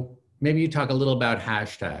 So maybe you talk a little about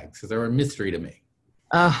hashtags, because they're a mystery to me.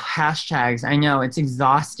 Oh, hashtags. I know, it's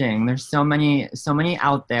exhausting. There's so many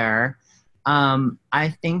out there.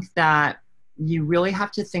 I think that you really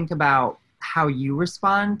have to think about how you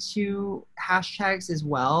respond to hashtags as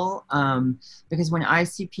well. Because when I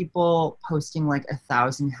see people posting like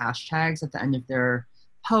 1,000 hashtags at the end of their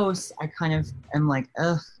posts, I kind of am like,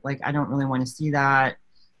 ugh, like I don't really want to see that.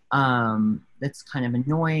 That's kind of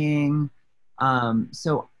annoying.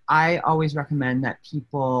 So I always recommend that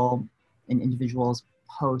people and individuals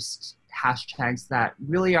post hashtags that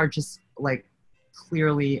really are just like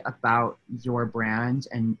clearly about your brand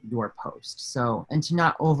and your post. So, and to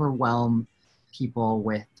not overwhelm people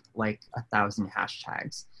with like 1,000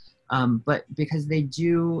 hashtags. But because they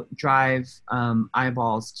do drive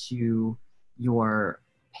eyeballs to your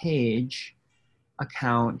page,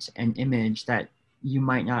 account, and image that you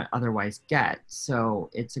might not otherwise get. So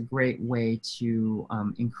it's a great way to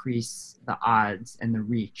increase the odds and the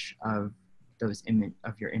reach of those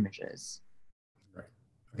your images. Right.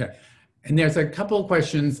 Okay. And there's a couple of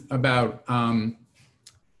questions about,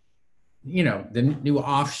 you know, the new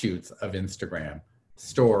offshoots of Instagram,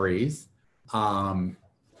 stories.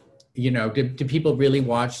 You know, do people really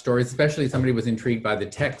watch stories? Especially somebody was intrigued by the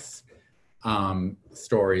text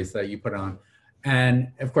stories that you put on.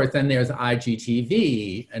 And of course, then there's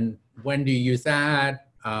IGTV. And when do you use that?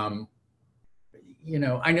 You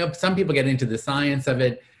know, I know some people get into the science of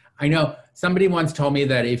it. I know somebody once told me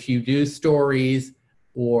that if you do stories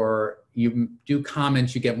or you do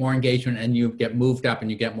comments, you get more engagement and you get moved up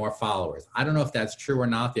and you get more followers. I don't know if that's true or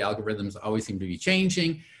not. The algorithms always seem to be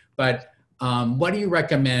changing, but what do you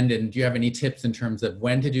recommend? And do you have any tips in terms of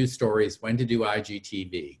when to do stories, when to do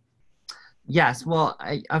IGTV? Yes, well,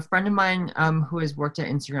 a friend of mine who has worked at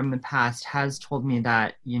Instagram in the past has told me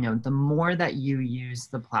that, you know, the more that you use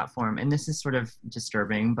the platform, and this is sort of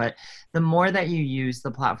disturbing, but the more that you use the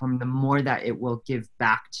platform, the more that it will give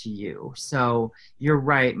back to you. So you're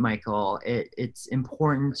right, Michael. It's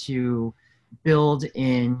important to build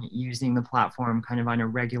in using the platform kind of on a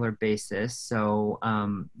regular basis. So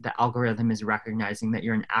the algorithm is recognizing that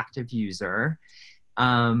you're an active user.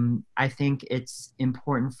 I think it's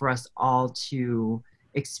important for us all to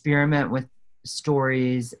experiment with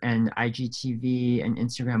stories and IGTV and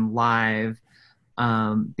Instagram Live,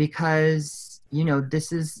 because, you know,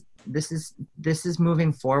 this is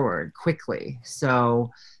moving forward quickly.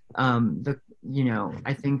 So you know,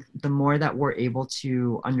 I think the more that we're able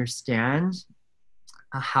to understand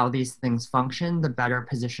how these things function, the better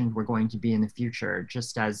positioned we're going to be in the future,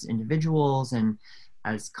 just as individuals and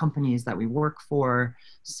as companies that we work for.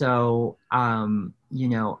 So, you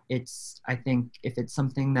know, I think if it's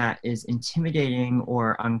something that is intimidating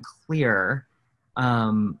or unclear,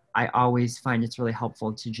 I always find it's really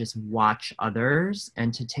helpful to just watch others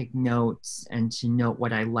and to take notes and to note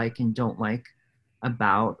what I like and don't like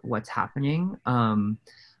about what's happening.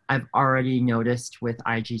 I've already noticed with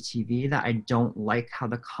IGTV that I don't like how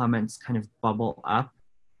the comments kind of bubble up.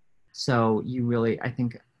 So you really, I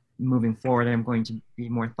think, moving forward, I'm going to be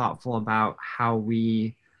more thoughtful about how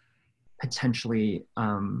we potentially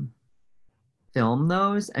film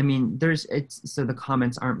those. I mean, so the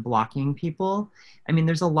comments aren't blocking people. I mean,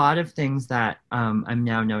 there's a lot of things that I'm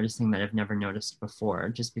now noticing that I've never noticed before,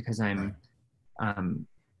 just because I'm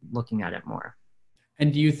looking at it more.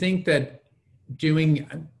 And do you think that doing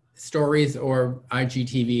stories or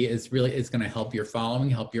IGTV is going to help your following,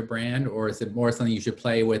 help your brand, or is it more something you should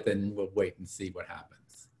play with and we'll wait and see what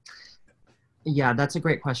happens? Yeah, that's a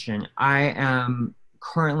great question. I am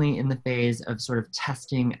currently in the phase of sort of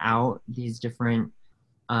testing out these different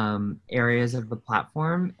areas of the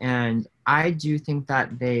platform. And I do think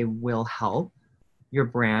that they will help your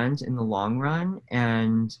brand in the long run.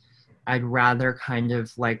 And I'd rather kind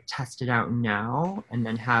of like test it out now and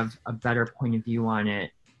then have a better point of view on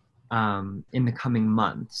it in the coming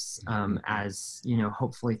months, as, you know,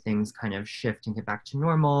 hopefully things kind of shift and get back to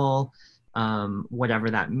normal,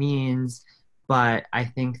 whatever that means. But I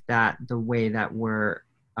think that the way that we're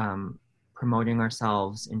promoting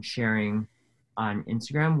ourselves and sharing on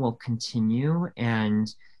Instagram will continue,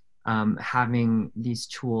 and having these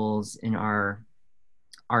tools in our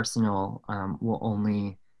arsenal will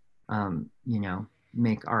only, you know,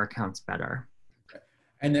 make our accounts better.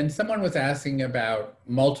 And then someone was asking about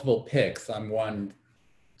multiple pics on one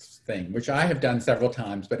thing, which I have done several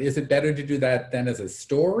times, but is it better to do that then as a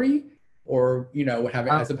story, or, you know,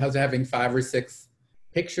 as opposed to having 5 or 6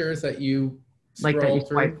 pictures that you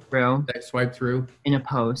swipe through in a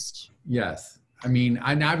post? Yes. I mean,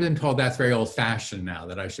 I've been told that's very old fashioned now,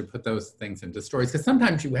 that I should put those things into stories, because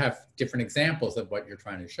sometimes you have different examples of what you're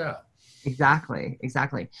trying to show. Exactly.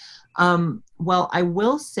 Well, I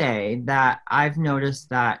will say that I've noticed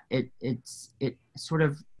that it sort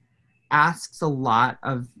of asks a lot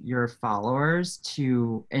of your followers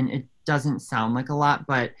to, and it doesn't sound like a lot,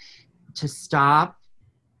 but to stop,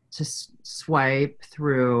 to swipe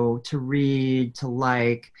through, to read, to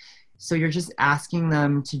like. So you're just asking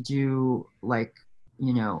them to do, like,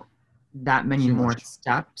 you know, that many more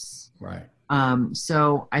steps. Right.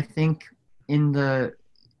 So I think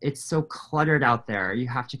it's so cluttered out there. You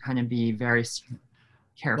have to kind of be very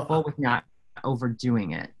careful with not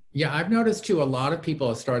overdoing it. Yeah, I've noticed too, a lot of people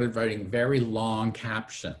have started writing very long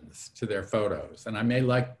captions to their photos. And I may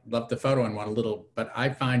love the photo and want a little, but I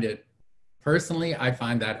find that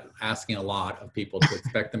asking a lot of people to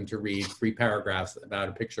expect them to read 3 paragraphs about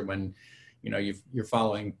a picture when, you know, you're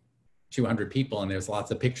following 200 people and there's lots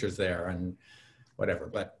of pictures there and whatever.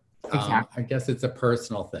 But exactly. I guess it's a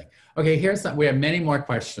personal thing. Okay, we have many more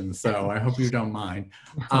questions, so I hope you don't mind.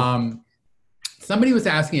 Somebody was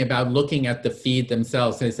asking about looking at the feed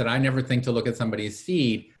themselves. They said, I never think to look at somebody's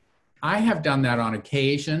feed. I have done that on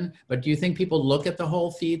occasion, but do you think people look at the whole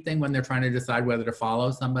feed thing when they're trying to decide whether to follow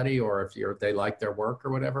somebody or if they like their work or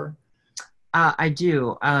whatever? I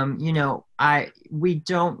do. You know, we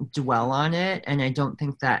don't dwell on it, and I don't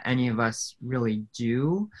think that any of us really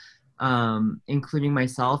do. including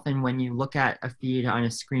myself. And when you look at a feed on a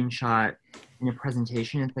screenshot in a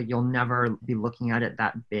presentation, it's like you'll never be looking at it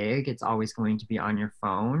that big. It's always going to be on your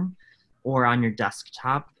phone or on your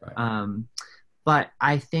desktop. Right. But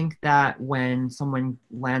I think that when someone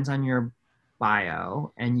lands on your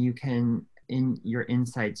bio and you can, in your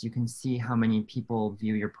insights, you can see how many people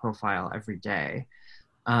view your profile every day.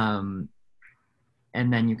 And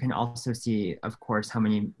then you can also see, of course, how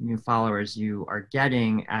many new followers you are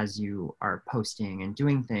getting as you are posting and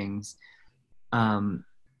doing things.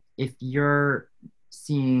 If you're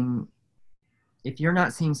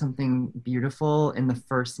not seeing something beautiful in the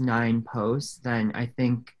first 9 posts, then I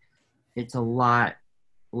think it's a lot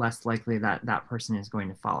less likely that that person is going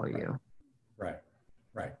to follow you.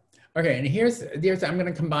 Right. Okay, and here's I'm going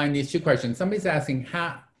to combine these 2 questions. Somebody's asking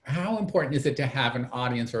how important is it to have an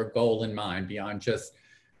audience or a goal in mind beyond just,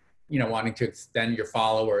 wanting to extend your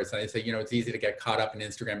followers? And they say, it's easy to get caught up in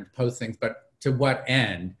Instagram and post things, but to what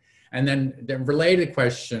end? And then the related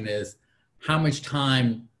question is, how much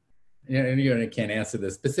time, you can't answer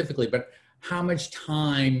this specifically, but how much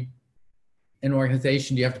time an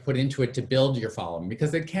organization do you have to put into it to build your following?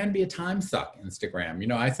 Because it can be a time suck, Instagram.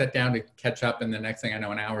 I sat down to catch up and the next thing I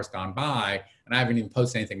know, an hour's gone by and I haven't even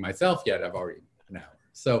posted anything myself yet. I've already an hour.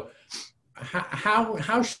 So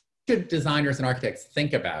how should designers and architects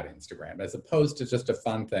think about Instagram as opposed to just a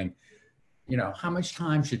fun thing? How much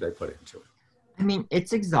time should they put into it? I mean,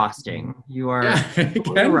 it's exhausting. You are it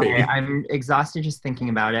can right. be. I'm exhausted just thinking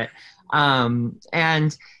about it.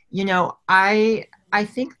 And, I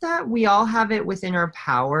think that we all have it within our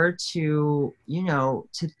power to,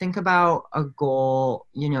 to think about a goal,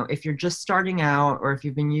 if you're just starting out or if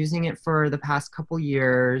you've been using it for the past couple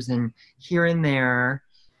years and here and there.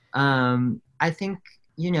 I think,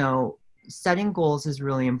 setting goals is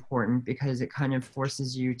really important because it kind of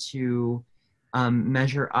forces you to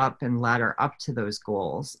measure up and ladder up to those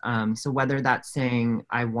goals. So whether that's saying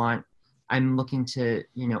I'm looking to,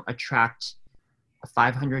 attract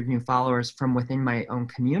 500 new followers from within my own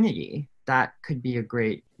community, that could be a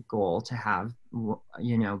great goal to have,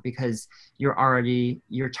 because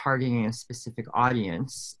you're targeting a specific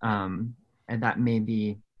audience, and that may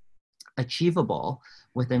be achievable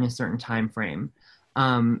within a certain time frame.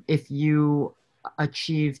 If you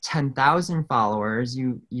achieve 10,000 followers,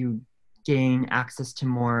 you gain access to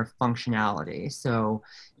more functionality. So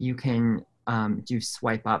you can do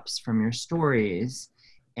swipe ups from your stories,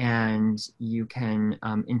 and you can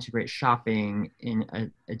integrate shopping in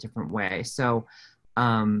a different way. So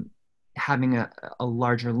having a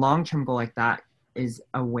larger long-term goal like that is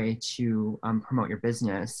a way to promote your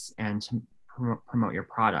business and to promote your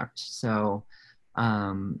product. So,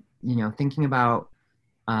 thinking about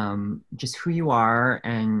just who you are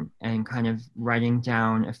and kind of writing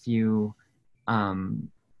down a few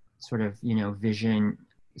sort of, vision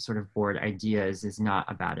sort of board ideas is not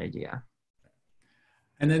a bad idea.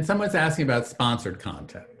 And then someone's asking about sponsored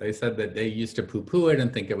content. They said that they used to poo-poo it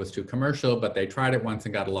and think it was too commercial, but they tried it once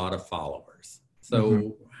and got a lot of followers.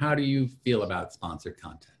 So how do you feel about sponsored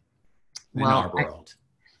content in our world?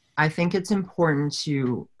 I think it's important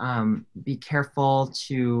to be careful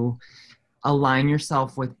to align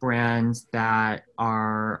yourself with brands that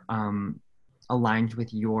are aligned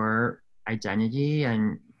with your identity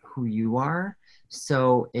and who you are.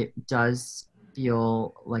 So it does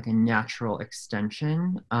feel like a natural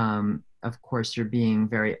extension. Of course, you're being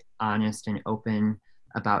very honest and open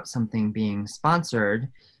about something being sponsored.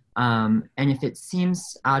 And if it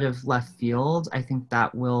seems out of left field, I think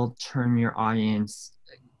that will turn your audience,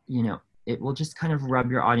 it will just kind of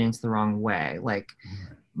rub your audience the wrong way. Like,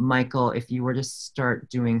 Michael, if you were to start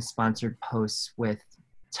doing sponsored posts with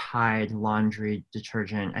Tide laundry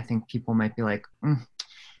detergent, I think people might be like,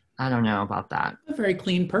 I don't know about that. I'm a very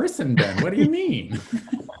clean person, Ben. What do you mean?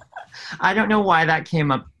 I don't know why that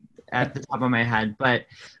came up at the top of my head, but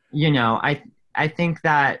I think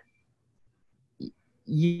that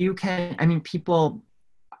you can, people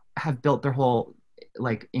have built their whole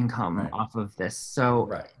income off of this. So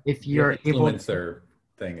if you're influencer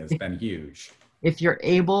thing has been huge. If you're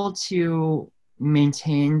able to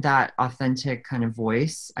maintain that authentic kind of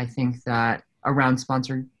voice, I think that around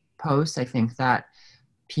sponsored posts, I think that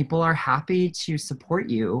people are happy to support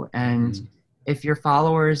you. And if your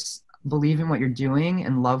followers believe in what you're doing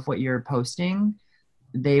and love what you're posting,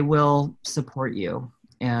 they will support you.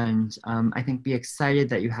 And I think be excited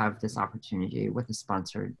that you have this opportunity with a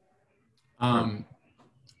sponsored.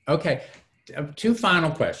 Okay. two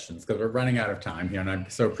final questions because we're running out of time here, and I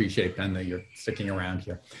so appreciate, Ben, that you're sticking around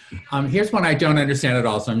here. Here's one I don't understand at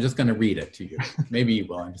all, so I'm just going to read it to you. Maybe you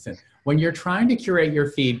will understand. When you're trying to curate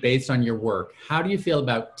your feed based on your work, how do you feel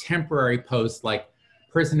about temporary posts like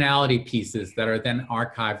personality pieces that are then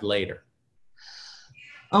archived later?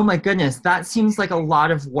 Oh my goodness, that seems like a lot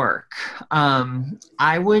of work. I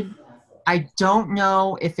don't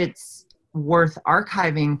know if it's worth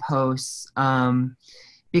archiving posts,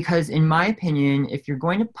 because in my opinion, if you're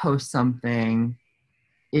going to post something,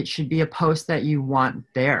 it should be a post that you want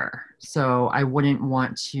there. So I wouldn't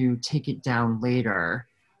want to take it down later.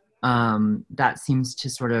 That seems to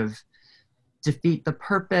sort of defeat the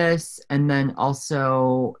purpose. And then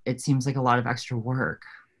also it seems like a lot of extra work.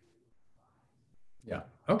 Yeah,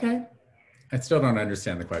 okay. I still don't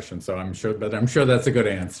understand the question, so I'm sure that's a good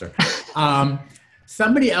answer.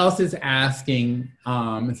 Somebody else is asking,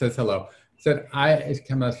 and says hello. Said it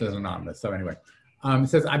comes out as anonymous. So anyway, it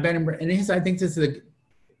says I think this is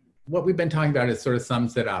what we've been talking about. It sort of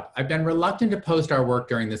sums it up. I've been reluctant to post our work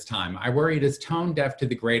during this time. I worry it is tone deaf to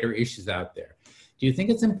the greater issues out there. Do you think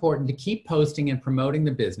it's important to keep posting and promoting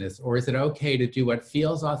the business, or is it okay to do what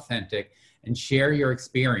feels authentic and share your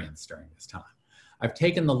experience during this time? I've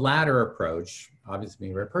taken the latter approach, obviously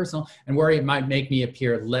being very personal, and worry it might make me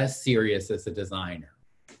appear less serious as a designer.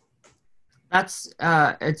 It's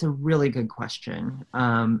a really good question.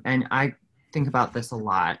 And I think about this a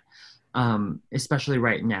lot, especially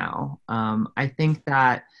right now. I think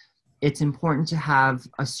that it's important to have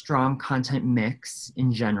a strong content mix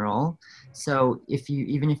in general. So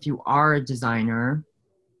even if you are a designer,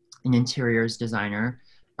 an interiors designer,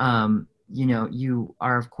 you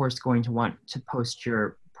are of course going to want to post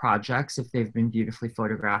your projects if they've been beautifully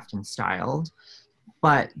photographed and styled,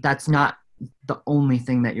 but that's not the only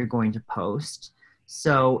thing that you're going to post.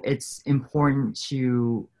 So it's important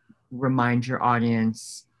to remind your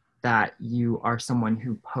audience that you are someone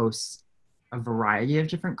who posts a variety of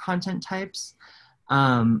different content types.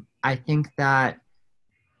 I think that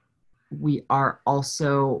we are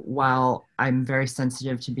also, while I'm very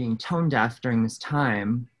sensitive to being tone deaf during this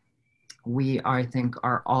time, I think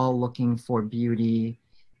are all looking for beauty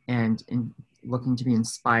and looking to be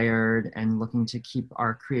inspired and looking to keep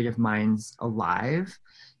our creative minds alive.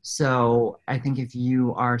 So I think if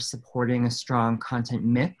you are supporting a strong content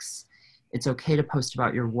mix, it's okay to post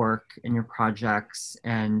about your work and your projects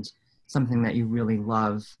and something that you really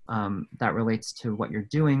love that relates to what you're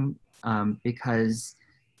doing, because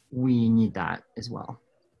we need that as well.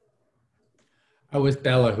 Oh, it was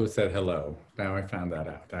Bella who said hello. Now I found that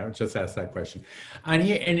out. I just asked that question. And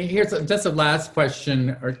here's just a last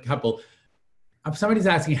question or a couple. Somebody's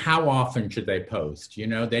asking how often should they post?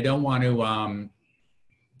 They don't want to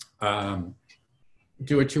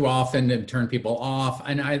do it too often and turn people off.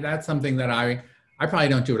 And that's something that I probably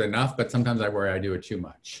don't do it enough, but sometimes I worry I do it too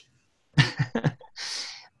much.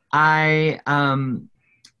 I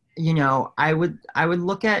would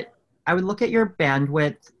look at your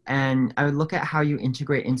bandwidth, and I would look at how you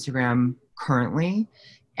integrate Instagram currently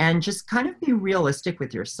and just kind of be realistic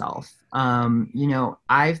with yourself.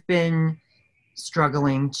 I've been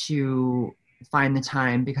struggling to find the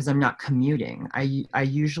time because I'm not commuting. I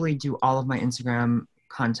usually do all of my Instagram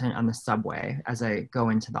content on the subway as I go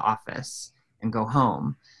into the office and go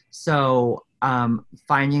home. So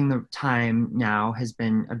finding the time now has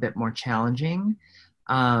been a bit more challenging.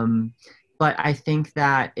 But I think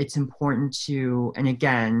that it's important to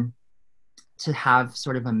have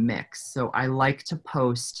sort of a mix. So I like to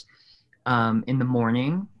post in the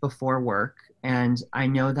morning before work. And I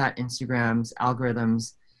know that Instagram's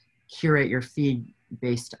algorithms curate your feed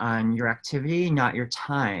based on your activity, not your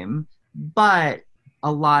time. But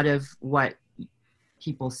a lot of what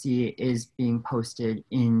people see is being posted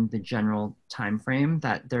in the general time frame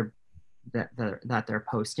that they're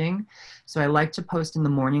posting. So I like to post in the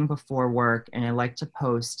morning before work, and I like to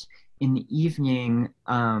post in the evening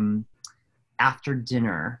after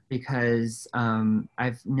dinner, because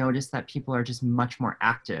I've noticed that people are just much more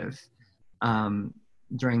active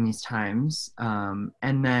during these times.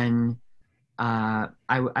 And then I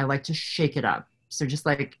like to shake it up. So just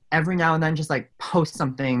like every now and then, just like post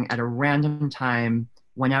something at a random time,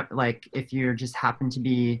 whenever, like if you just happen to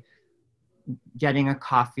be getting a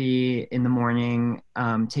coffee in the morning,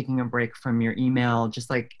 taking a break from your email, just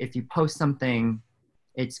like if you post something,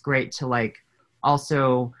 it's great to like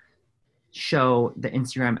also show the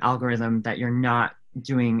Instagram algorithm that you're not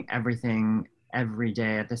doing everything every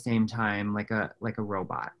day at the same time like a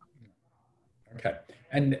robot. Okay.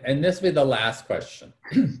 And this will be the last question.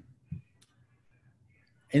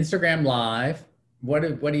 Instagram Live what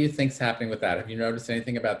do you think's happening with that? Have you noticed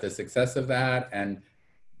anything about the success of that? And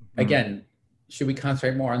again, should we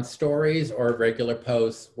concentrate more on stories or regular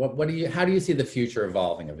posts? How do you see the future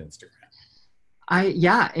evolving of Instagram?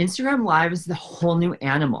 Instagram Live is the whole new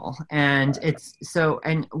animal. And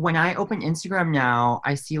and when I open Instagram now,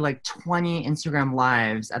 I see like 20 Instagram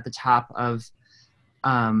Lives at the top of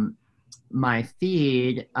my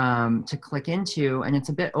feed to click into. And it's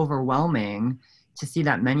a bit overwhelming to see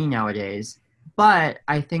that many nowadays. But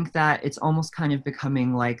I think that it's almost kind of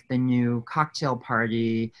becoming like the new cocktail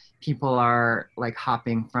party. People are like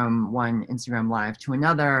hopping from one Instagram Live to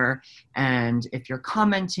another. And if you're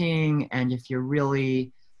commenting and if you're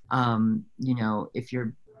really, if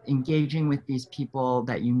you're engaging with these people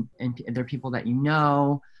and they're people that you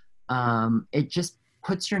know, it just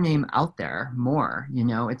puts your name out there more.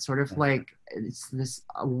 It's sort of like, it's this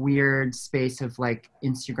weird space of like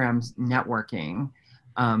Instagram's networking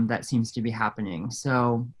that seems to be happening.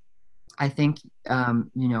 So I think,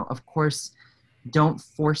 of course, don't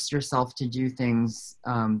force yourself to do things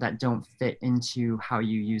that don't fit into how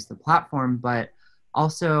you use the platform, but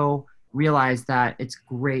also realize that it's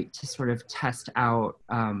great to sort of test out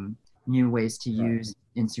new ways to use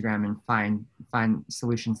Instagram and find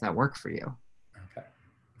solutions that work for you. Okay.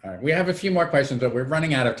 All right. We have a few more questions, but we're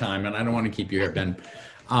running out of time and I don't want to keep you here, Ben.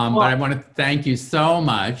 But I want to thank you so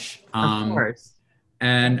much. Of course.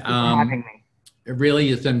 And Thank you for having me. It really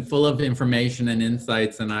has been full of information and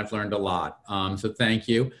insights, and I've learned a lot. So thank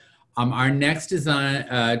you. Our next design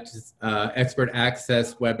expert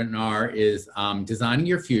access webinar is Designing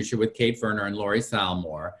Your Future with Kate Verner and Lori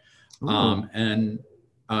Salmore.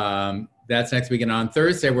 That's next week. And on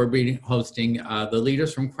Thursday, we'll be hosting the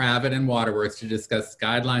leaders from Cravat and Waterworks to discuss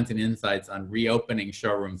guidelines and insights on reopening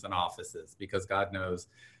showrooms and offices, because God knows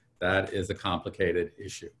that is a complicated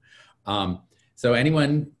issue. So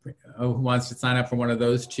anyone who wants to sign up for one of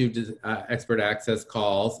those two expert access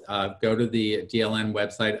calls, go to the DLN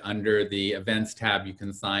website under the events tab, you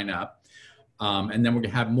can sign up. And then we're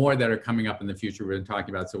gonna have more that are coming up in the future we're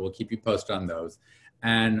talking about, so we'll keep you posted on those.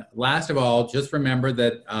 And last of all, just remember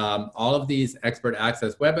that all of these expert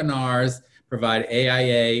access webinars provide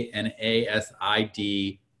AIA and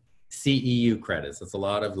ASID CEU credits. That's a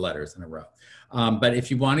lot of letters in a row. But if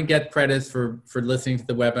you wanna get credits for listening to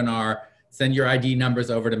the webinar, send your ID numbers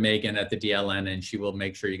over to Megan at the DLN and she will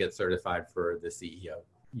make sure you get certified for the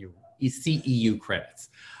CEU credits.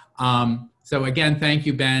 So again, thank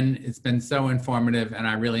you, Ben. It's been so informative and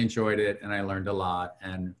I really enjoyed it and I learned a lot.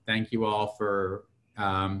 And thank you all for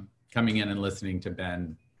coming in and listening to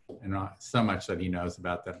Ben and so much that he knows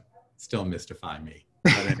about that still mystify me.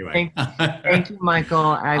 But anyway. Thank you, Michael.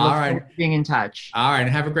 I look forward to being in touch. All right.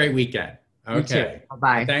 Have a great weekend. Okay.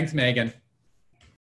 Bye-bye. Thanks, Megan.